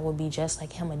means that I would be just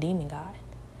like him, a demon god.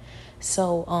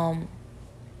 So,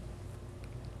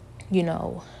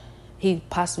 he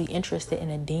possibly interested in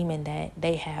a demon that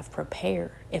they have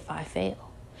prepared if I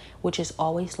fail, which is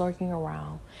always lurking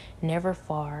around, never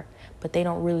far, but they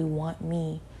don't really want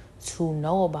me to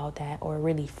know about that or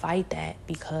really fight that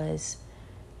because,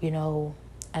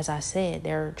 as I said,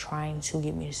 they're trying to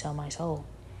get me to sell my soul.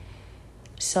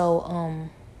 So,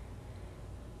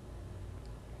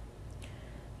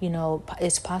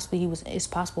 it's possible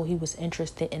he was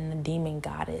interested in the demon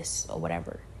goddess or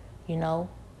whatever,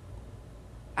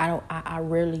 I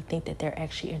rarely think that they're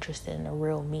actually interested in the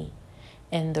real me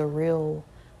and the real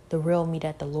me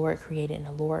that the Lord created and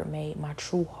the Lord made, my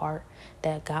true heart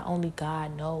that only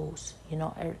God knows.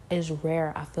 It's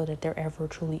rare I feel that they're ever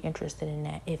truly interested in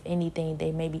that. If anything,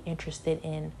 they may be interested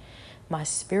in my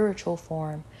spiritual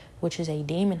form, which is a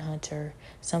demon hunter.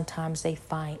 Sometimes they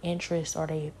find interest or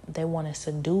they want to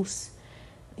seduce,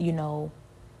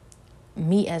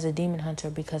 me as a demon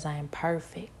hunter because I am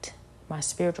perfect. My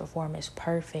spiritual form is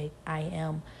perfect. I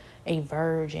am a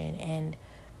virgin and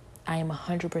I am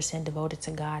 100% devoted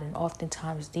to God. And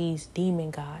oftentimes these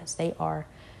demon gods, a lot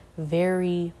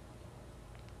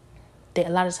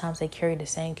of times they carry the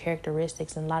same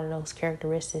characteristics. And a lot of those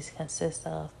characteristics consist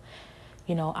of,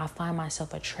 I find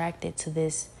myself attracted to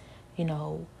this,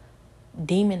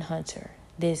 demon hunter,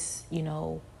 this,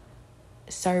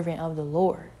 servant of the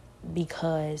Lord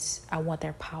because I want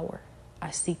their power. I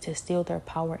seek to steal their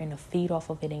power and to feed off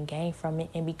of it and gain from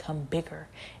it and become bigger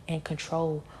and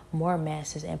control more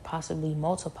masses and possibly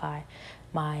multiply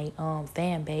my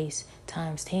fan base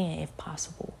times 10 if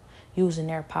possible, using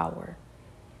their power.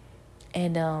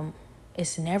 And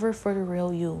it's never for the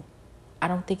real you. I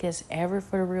don't think it's ever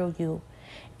for the real you.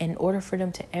 In order for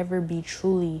them to ever be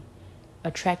truly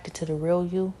attracted to the real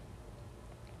you,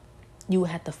 you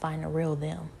would have to find the real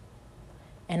them.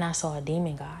 And I saw a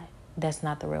demon god. That's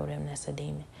not the real them, that's a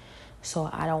demon. So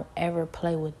I don't ever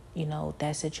play with,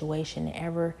 that situation and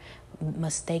ever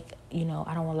mistake, I don't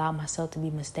allow myself to be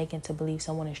mistaken to believe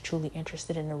someone is truly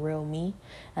interested in the real me,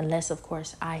 unless, of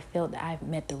course, I feel that I've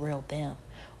met the real them,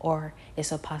 or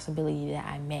it's a possibility that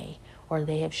I may, or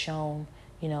they have shown,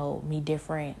 me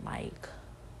different,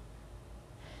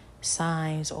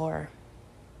 signs, or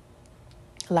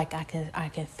like I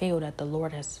can feel that the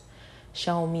Lord has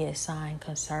shown me a sign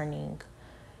concerning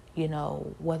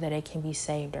whether they can be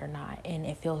saved or not. And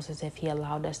it feels as if he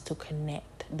allowed us to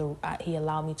connect. He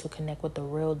allowed me to connect with the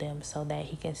real them so that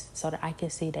I can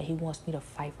see that he wants me to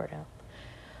fight for them.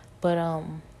 But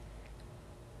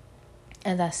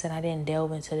as I said, I didn't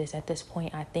delve into this at this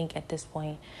point. I think at this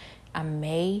point I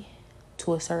may,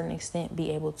 to a certain extent,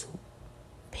 be able to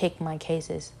pick my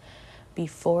cases.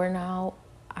 Before now,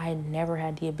 I never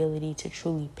had the ability to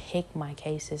truly pick my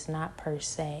cases, not per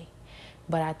se.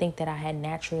 But I think that I had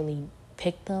naturally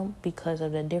picked them because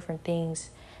of the different things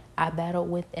I battled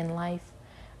with in life.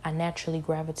 I naturally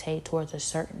gravitate towards a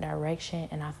certain direction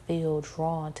and I feel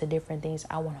drawn to different things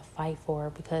I want to fight for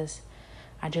because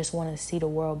I just want to see the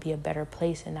world be a better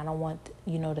place. And I don't want,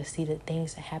 to see the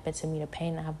things that happen to me, the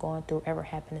pain that I've gone through ever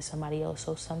happen to somebody else.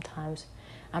 So sometimes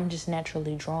I'm just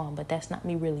naturally drawn, but that's not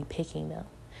me really picking them.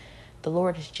 The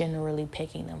Lord is generally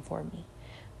picking them for me.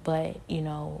 But,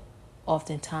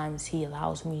 oftentimes he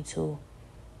allows me to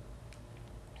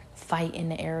fight in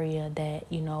the area that,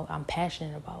 I'm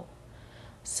passionate about.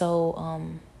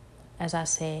 So, as I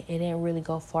said, it didn't really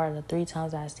go far the 3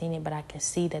 times I've seen it, but I can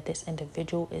see that this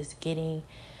individual is getting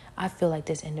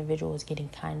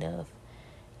kind of,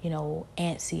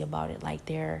 antsy about it. Like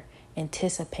they're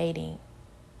anticipating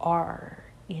our,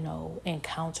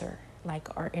 encounter,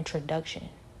 like our introduction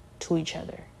to each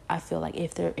other. I feel like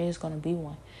if there is going to be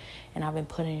one, and I've been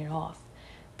putting it off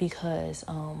because,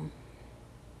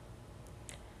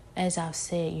 as I've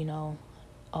said,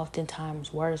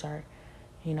 oftentimes words are,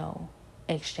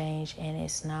 exchanged and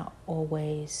it's not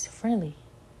always friendly.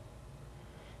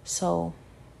 So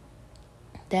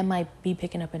that might be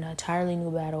picking up an entirely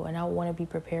new battle, and I want to be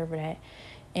prepared for that.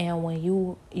 And when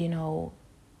you,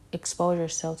 expose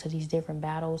yourself to these different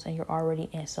battles and you're already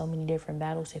in so many different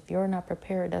battles, if you're not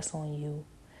prepared, that's on you.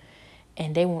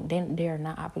 And they are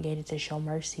not obligated to show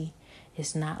mercy.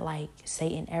 It's not like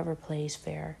Satan ever plays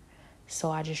fair. So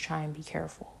I just try and be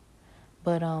careful.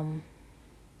 But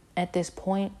at this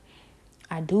point,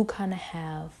 I do kind of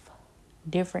have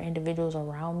different individuals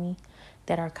around me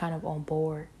that are kind of on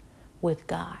board with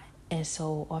God. And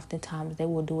so oftentimes they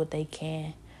will do what they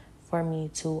can for me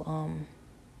to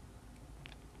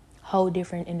hold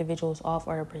different individuals off,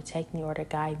 or to protect me, or to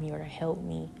guide me, or to help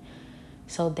me,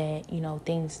 so that,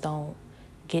 things don't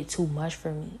get too much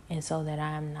for me, and so that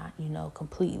I'm not,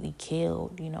 completely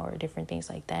killed, or different things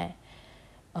like that.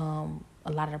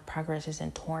 A lot of the progress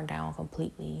isn't torn down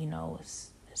completely,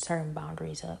 certain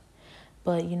boundaries up.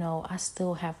 But, I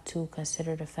still have to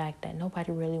consider the fact that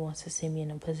nobody really wants to see me in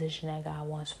the position that God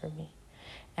wants for me.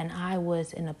 And I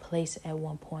was in a place at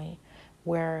one point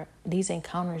where these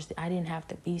encounters, I didn't have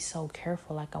to be so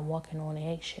careful, like I'm walking on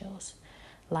eggshells.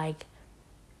 Like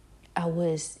I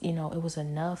was, it was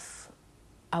enough.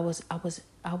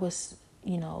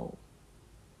 You know,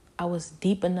 I was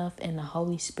deep enough in the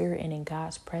Holy Spirit and in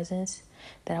God's presence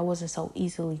that I wasn't so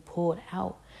easily pulled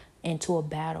out into a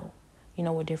battle,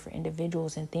 with different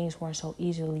individuals, and things weren't so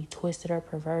easily twisted or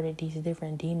perverted. These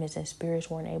different demons and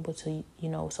spirits weren't able to,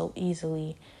 so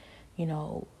easily, you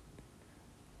know,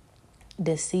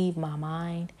 deceive my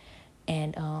mind.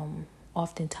 And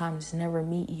oftentimes it's never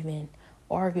me even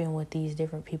arguing with these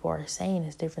different people or saying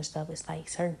this different stuff. It's like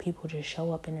certain people just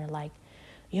show up and they're like,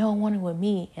 you don't want it with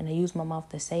me, and they use my mouth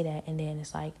to say that. And then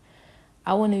it's like,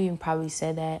 I wouldn't have even probably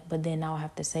said that, but then now I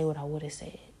have to say what I would have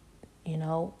said, and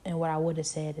what I would have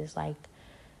said is like,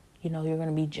 you're going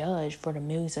to be judged for the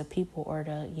millions of people, or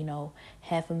the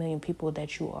 500,000 people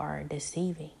that you are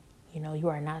deceiving. You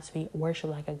are not to be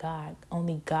worshipped like a God.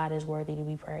 Only God is worthy to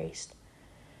be praised.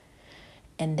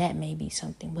 And that may be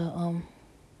something. But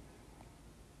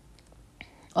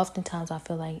oftentimes I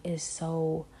feel like it's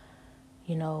so,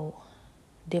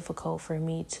 difficult for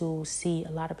me to see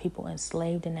a lot of people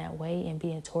enslaved in that way and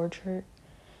being tortured,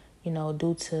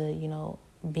 due to,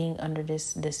 being under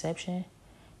this deception,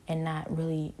 and not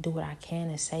really do what I can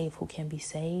to save who can be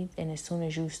saved. And as soon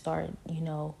as you start,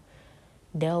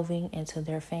 delving into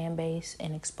their fan base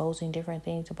and exposing different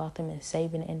things about them and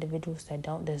saving individuals that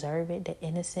don't deserve it, the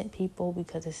innocent people,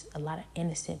 because it's a lot of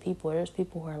innocent people. There's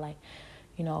people who are like,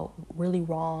 really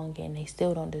wrong and they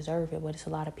still don't deserve it, but it's a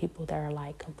lot of people that are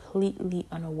like completely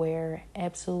unaware,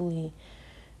 absolutely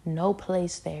no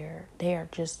place there. They are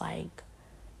just like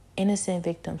innocent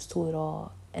victims to it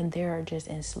all, and they're just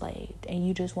enslaved, and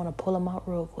you just want to pull them out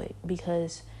real quick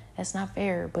because that's not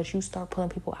fair. But you start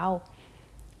pulling people out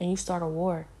and you start a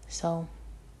war. So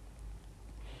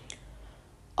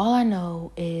all I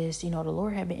know is, the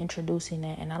Lord had been introducing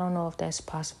that, and I don't know if that's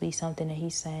possibly something that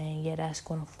he's saying, yeah, that's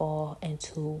going to fall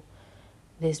into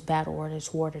this battle or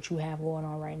this war that you have going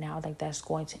on right now. Like that's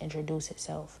going to introduce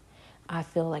itself. I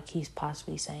feel like he's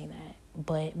possibly saying that,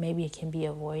 but maybe it can be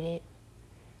avoided.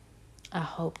 I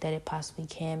hope that it possibly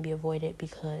can be avoided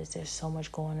because there's so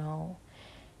much going on.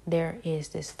 There is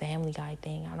this Family Guy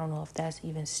thing. I don't know if that's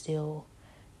even still,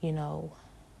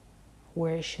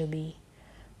 where it should be,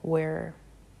 where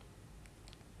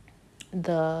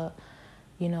the,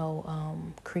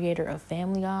 creator of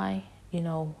Family Guy,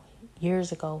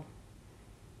 years ago,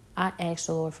 I asked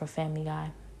the Lord for Family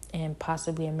Guy and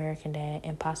possibly American Dad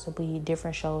and possibly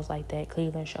different shows like that,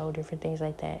 Cleveland Show, different things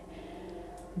like that.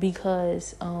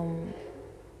 Because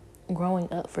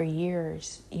growing up for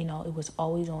years, it was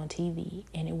always on TV,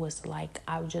 and it was like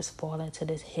I would just fall into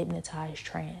this hypnotized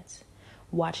trance,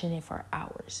 watching it for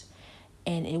hours.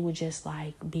 And it would just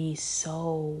like be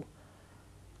so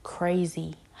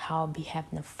crazy how I'd be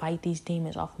having to fight these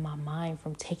demons off of my mind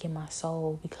from taking my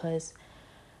soul, because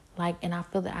and I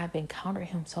feel that I've encountered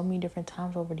him so many different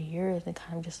times over the years and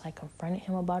kind of just like confronted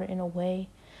him about it in a way.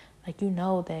 Like,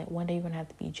 that one day you're going to have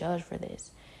to be judged for this.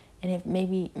 And if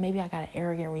maybe I got an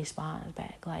arrogant response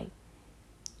back, like,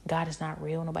 God is not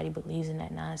real, nobody believes in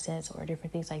that nonsense, or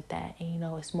different things like that. And,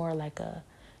 it's more like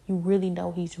you really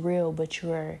know he's real, but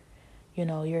you're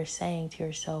saying to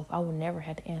yourself, I will never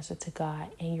have to answer to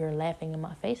God. And you're laughing in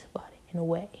my face about it in a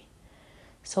way.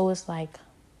 So it's like,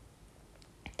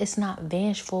 it's not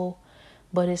vengeful,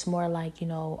 but it's more like,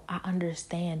 I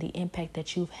understand the impact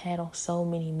that you've had on so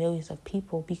many millions of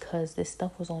people, because this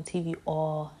stuff was on TV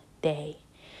all day.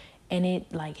 And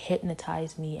it like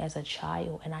hypnotized me as a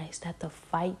child. And I used to have to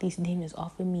fight these demons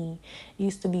off of me. It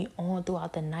used to be on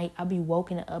throughout the night. I'd be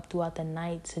woken up throughout the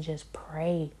night to just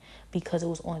pray because it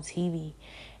was on TV.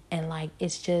 And like,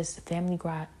 it's just Family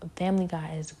Guy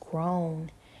has grown.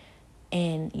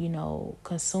 And,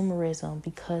 consumerism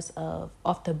because of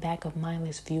off the back of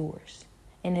mindless viewers.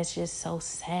 And it's just so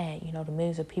sad, the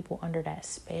millions of people under that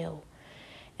spell.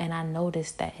 And I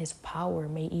noticed that his power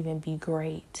may even be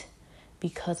great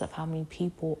because of how many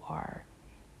people are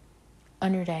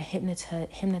under that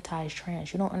hypnotized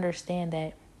trance. You don't understand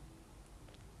that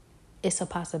it's a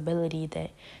possibility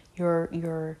that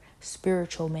your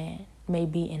spiritual man may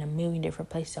be in a million different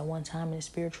places at one time in the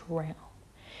spiritual realm.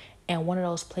 And one of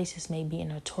those places may be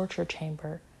in a torture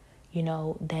chamber,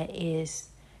 that is,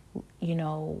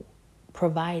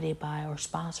 provided by or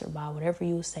sponsored by, whatever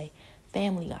you would say,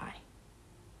 Family Guy.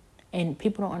 And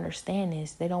people don't understand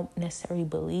this. They don't necessarily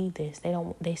believe this.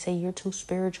 They say you're too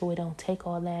spiritual. It don't take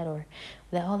all that, or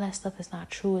that all that stuff is not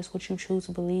true. It's what you choose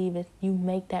to believe. If you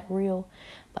make that real.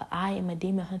 But I am a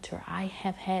demon hunter. I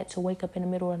have had to wake up in the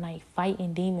middle of the night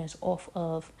fighting demons off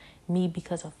of me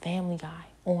because of Family Guy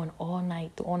on all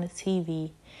night on the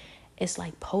TV. It's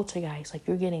like poltergeist. Like,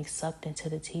 you're getting sucked into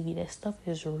the TV. That stuff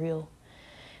is real.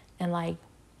 And like,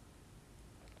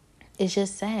 it's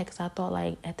just sad because I thought,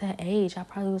 like, at that age, I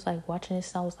probably was like watching this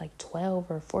since I was like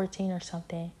 12 or 14 or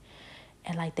something.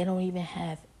 And like, they don't even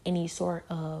have any sort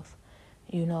of,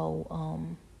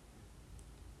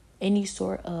 any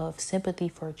sort of sympathy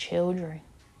for children,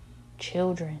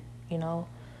 So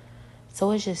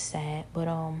it's just sad. But,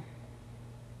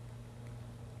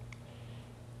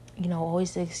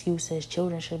 always the excuse is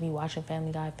children should be watching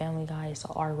Family Guy. Family Guy is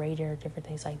R-rated or different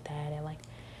things like that. And like,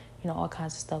 all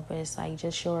kinds of stuff. But it's like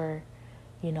just your,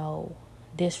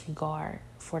 disregard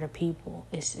for the people.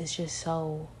 It's just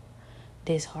so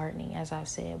disheartening, as I've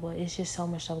said. But it's just so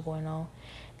much stuff going on.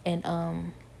 And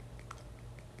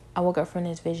I woke up from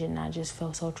this vision and I just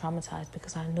felt so traumatized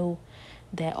because I knew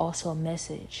that also a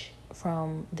message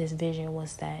from this vision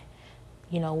was that,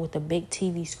 with the big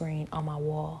TV screen on my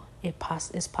wall,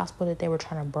 it's possible that they were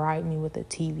trying to bribe me with a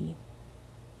TV,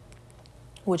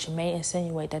 which may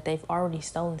insinuate that they've already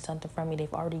stolen something from me.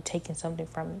 They've already taken something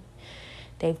from me.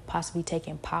 They've possibly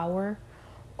taken power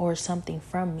or something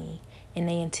from me, and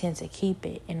they intend to keep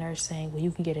it. And they're saying, well,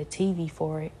 you can get a TV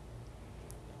for it.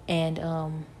 And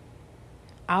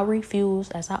I'll refuse,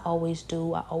 as I always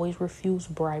do. I always refuse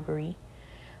bribery.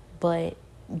 But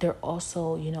they're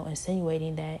also,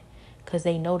 insinuating that because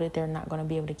they know that they're not going to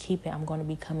be able to keep it, I'm going to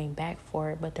be coming back for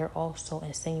it. But they're also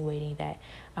insinuating that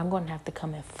I'm going to have to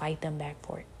come and fight them back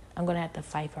for it. I'm going to have to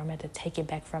fight for it. I'm going to have to take it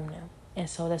back from them. And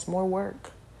so that's more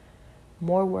work.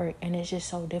 And it's just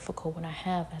so difficult when I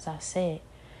have, as I said,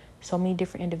 so many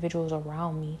different individuals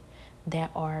around me that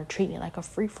are treating it like a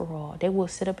free-for-all. They will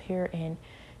sit up here and,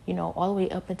 all the way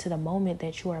up into the moment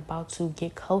that you are about to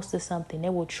get close to something, they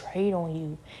will trade on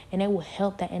you and they will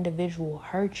help that individual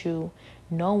hurt you,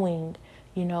 knowing,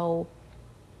 your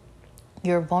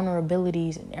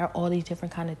vulnerabilities and all these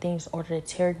different kind of things in order to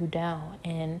tear you down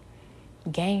and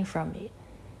gain from it.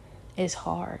 It's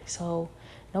hard. So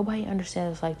nobody understands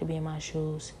what it's like to be in my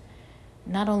shoes.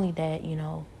 Not only that,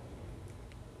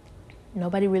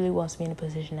 nobody really wants to be in the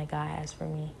position that God has for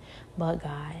me but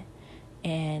God.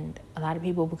 And a lot of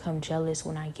people become jealous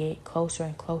when I get closer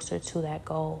and closer to that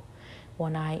goal,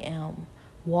 when I am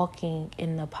walking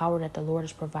in the power that the Lord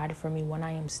has provided for me, when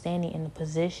I am standing in the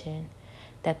position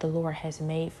that the Lord has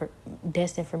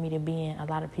destined for me to be in. A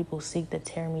lot of people seek to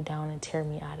tear me down and tear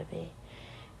me out of it.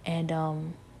 And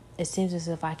it seems as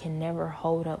if I can never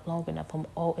hold up long enough.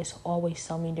 It's always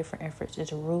so many different efforts.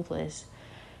 It's ruthless.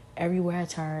 Everywhere I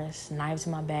turn, it's knives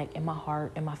in my back, in my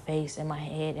heart, in my face, in my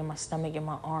head, in my stomach, in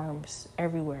my arms,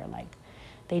 everywhere. Like,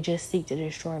 they just seek to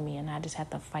destroy me, and I just have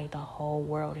to fight the whole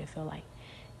world. I feel like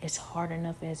it's hard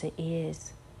enough as it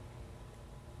is.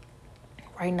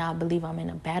 Right now, I believe I'm in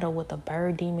a battle with a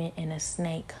bird demon and a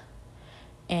snake,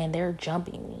 and they're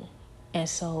jumping me. And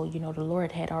so, the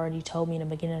Lord had already told me in the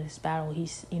beginning of this battle,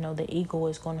 the eagle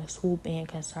is going to swoop in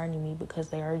concerning me because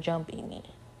they are jumping me.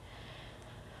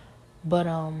 But,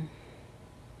 I'm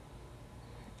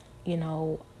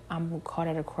caught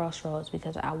at a crossroads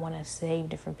because I want to save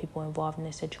different people involved in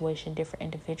this situation. Different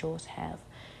individuals have,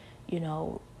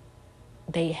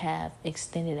 they have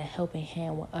extended a helping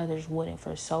hand when others wouldn't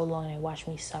for so long. They watched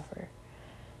me suffer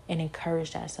and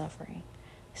encourage that suffering.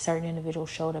 Certain individuals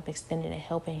showed up, extended a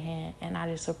helping hand, and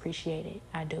I just appreciate it.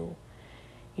 I do.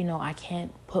 I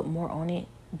can't put more on it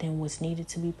than what's needed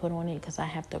to be put on it because I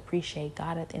have to appreciate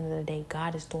God. At the end of the day,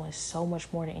 God is doing so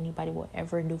much more than anybody will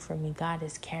ever do for me. God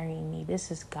is carrying me.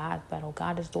 This is God's battle.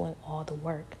 God is doing all the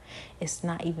work. It's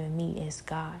not even me, it's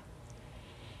God.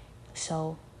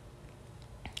 So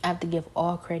I have to give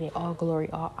all credit, all glory,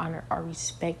 all honor, all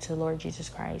respect to the Lord Jesus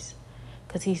Christ,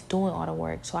 because he's doing all the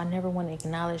work. So I never want to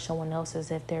acknowledge someone else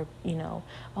as if they're,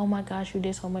 oh my gosh, you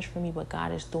did so much for me. But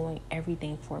God is doing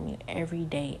everything for me every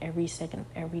day, every second of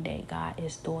every day. God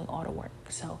is doing all the work.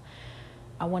 So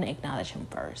I want to acknowledge him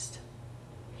first.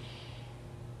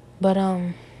 But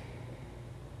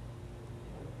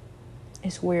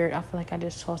it's weird. I feel like I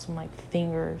just saw some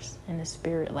fingers in the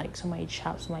spirit, like somebody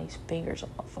chopped somebody's fingers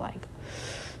off. Like,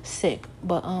 sick.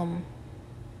 But all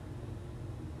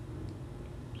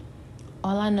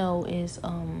I know is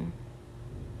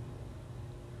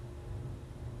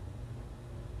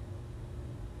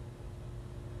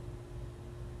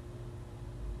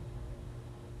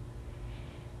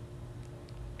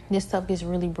this stuff gets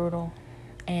really brutal,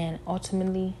 and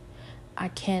ultimately I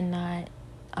cannot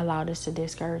allow this to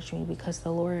discourage me, because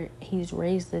the Lord, he's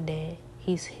raised the dead.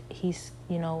 He's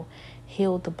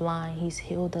healed the blind. He's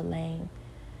healed the lame.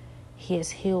 He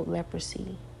has healed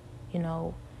leprosy.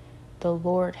 The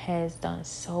Lord has done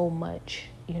so much.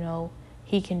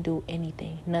 He can do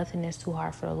anything. Nothing is too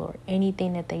hard for the Lord.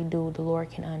 Anything that they do, the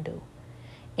Lord can undo.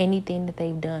 Anything that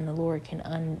they've done, the Lord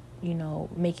can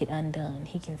make it undone.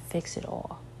 He can fix it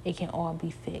all. It can all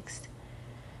be fixed.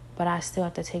 But I still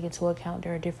have to take into account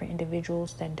there are different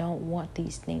individuals that don't want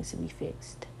these things to be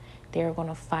fixed. They're going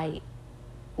to fight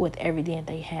with everything that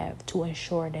they have to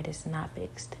ensure that it's not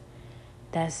fixed.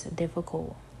 That's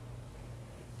difficult.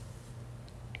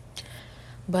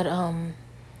 But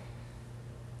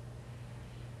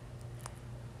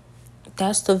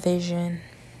that's the vision.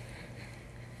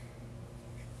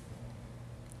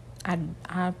 I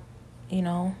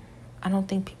don't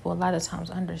think people a lot of times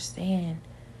understand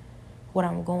what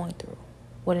I'm going through,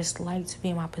 what it's like to be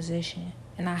in my position.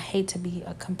 And I hate to be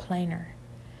a complainer,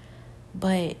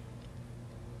 but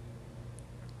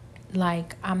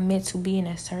I'm meant to be in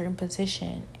a certain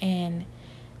position, and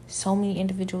so many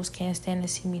individuals can't stand to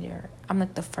see me there. I'm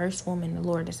like the first woman the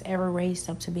Lord has ever raised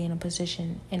up to be in a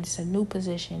position, and it's a new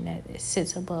position that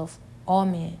sits above all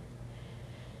men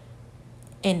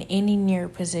in any near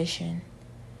position.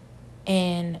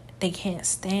 And they can't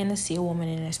stand to see a woman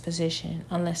in this position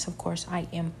unless, of course, I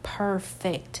am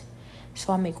perfect.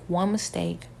 So I make one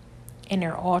mistake and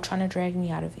they're all trying to drag me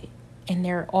out of it. And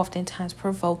they're oftentimes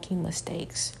provoking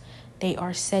mistakes. They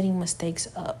are setting mistakes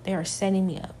up. They are setting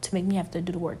me up to make me have to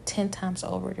do the work 10 times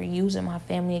over. They're using my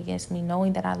family against me,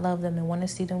 knowing that I love them and want to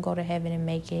see them go to heaven and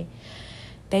make it.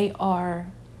 They are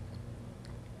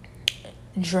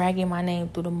dragging my name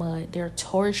through the mud. They're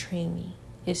torturing me.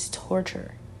 It's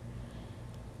torture.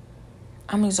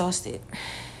 I'm exhausted.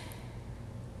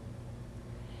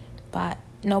 But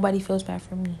nobody feels bad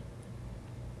for me.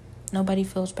 Nobody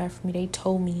feels bad for me. They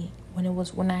told me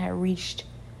when I had reached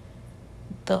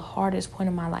the hardest point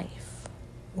of my life,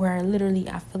 where I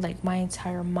feel like my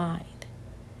entire mind,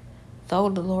 though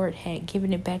the Lord had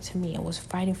given it back to me and was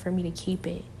fighting for me to keep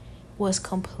it, was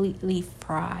completely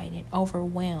fried and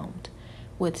overwhelmed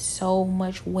with so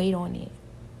much weight on it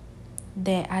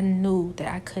that I knew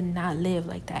that I could not live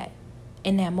like that.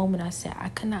 In that moment, I said, I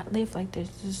could not live like this.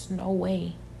 There's no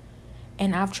way.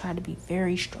 And I've tried to be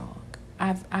very strong.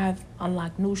 I've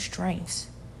unlocked new strengths.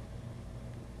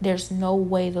 There's no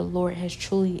way the Lord has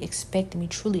truly expects me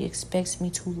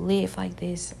to live like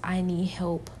this. I need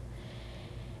help.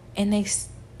 And they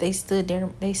stood there.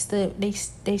 They stared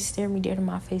me dead in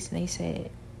my face and they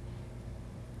said,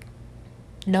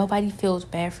 nobody feels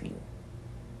bad for you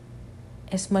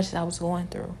as much as I was going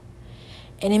through.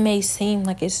 And it may seem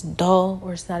like it's dull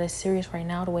or it's not as serious right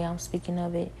now the way I'm speaking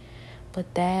of it.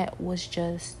 But that was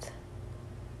just...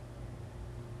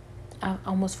 I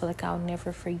almost feel like I'll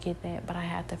never forget that. But I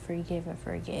have to forgive and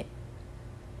forget.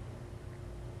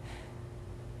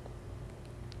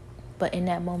 But in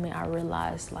that moment, I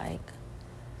realized, I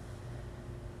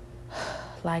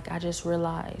just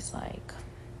realized,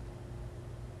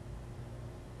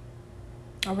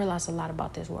 I realized a lot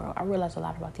about this world. I realized a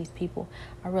lot about these people.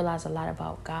 I realized a lot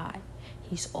about God.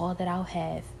 He's all that I'll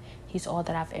have. He's all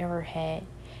that I've ever had.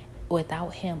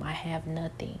 Without him, I have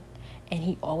nothing. And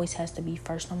he always has to be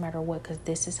first no matter what, because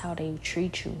this is how they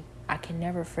treat you. I can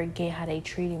never forget how they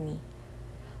treated me.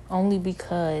 Only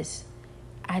because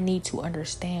I need to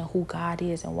understand who God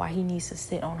is and why he needs to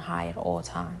sit on high at all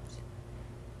times.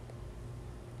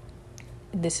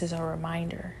 This is a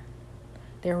reminder.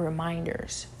 They're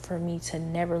reminders for me to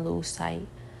never lose sight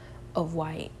of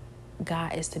why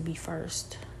God is to be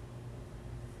first.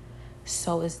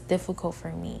 So it's difficult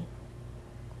for me.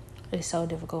 It's so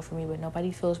difficult for me, but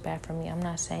nobody feels bad for me. I'm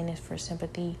not saying this for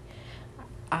sympathy.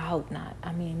 I hope not.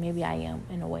 I mean, maybe I am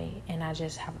in a way, and I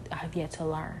have yet to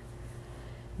learn.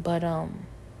 But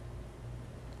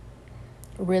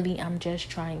really, I'm just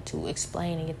trying to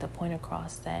explain and get the point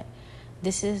across that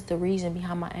this is the reason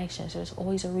behind my actions. There's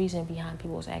always a reason behind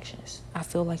people's actions. I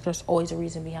feel like there's always a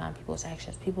reason behind people's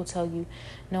actions. People tell you,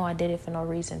 no, I did it for no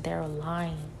reason. They're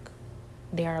lying.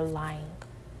 They are lying.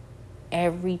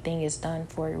 Everything is done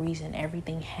for a reason.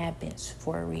 Everything happens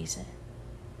for a reason.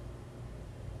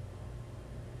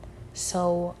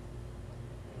 So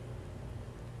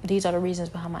these are the reasons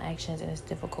behind my actions, and it's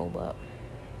difficult, but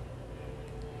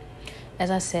As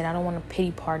I said, I don't want a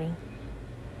pity party.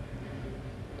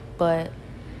 But,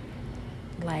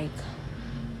 like,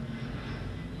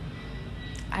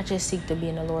 I just seek to be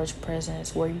in the Lord's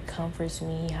presence where He comforts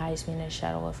me, He hides me in the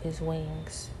shadow of His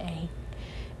wings, and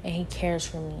He cares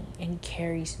for me, and He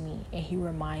carries me, and He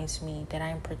reminds me that I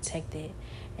am protected,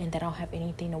 and that I don't have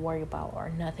anything to worry about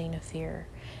or nothing to fear,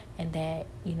 and that,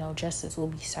 justice will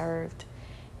be served,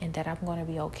 and that I'm going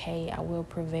to be okay. I will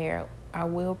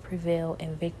prevail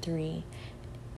in victory,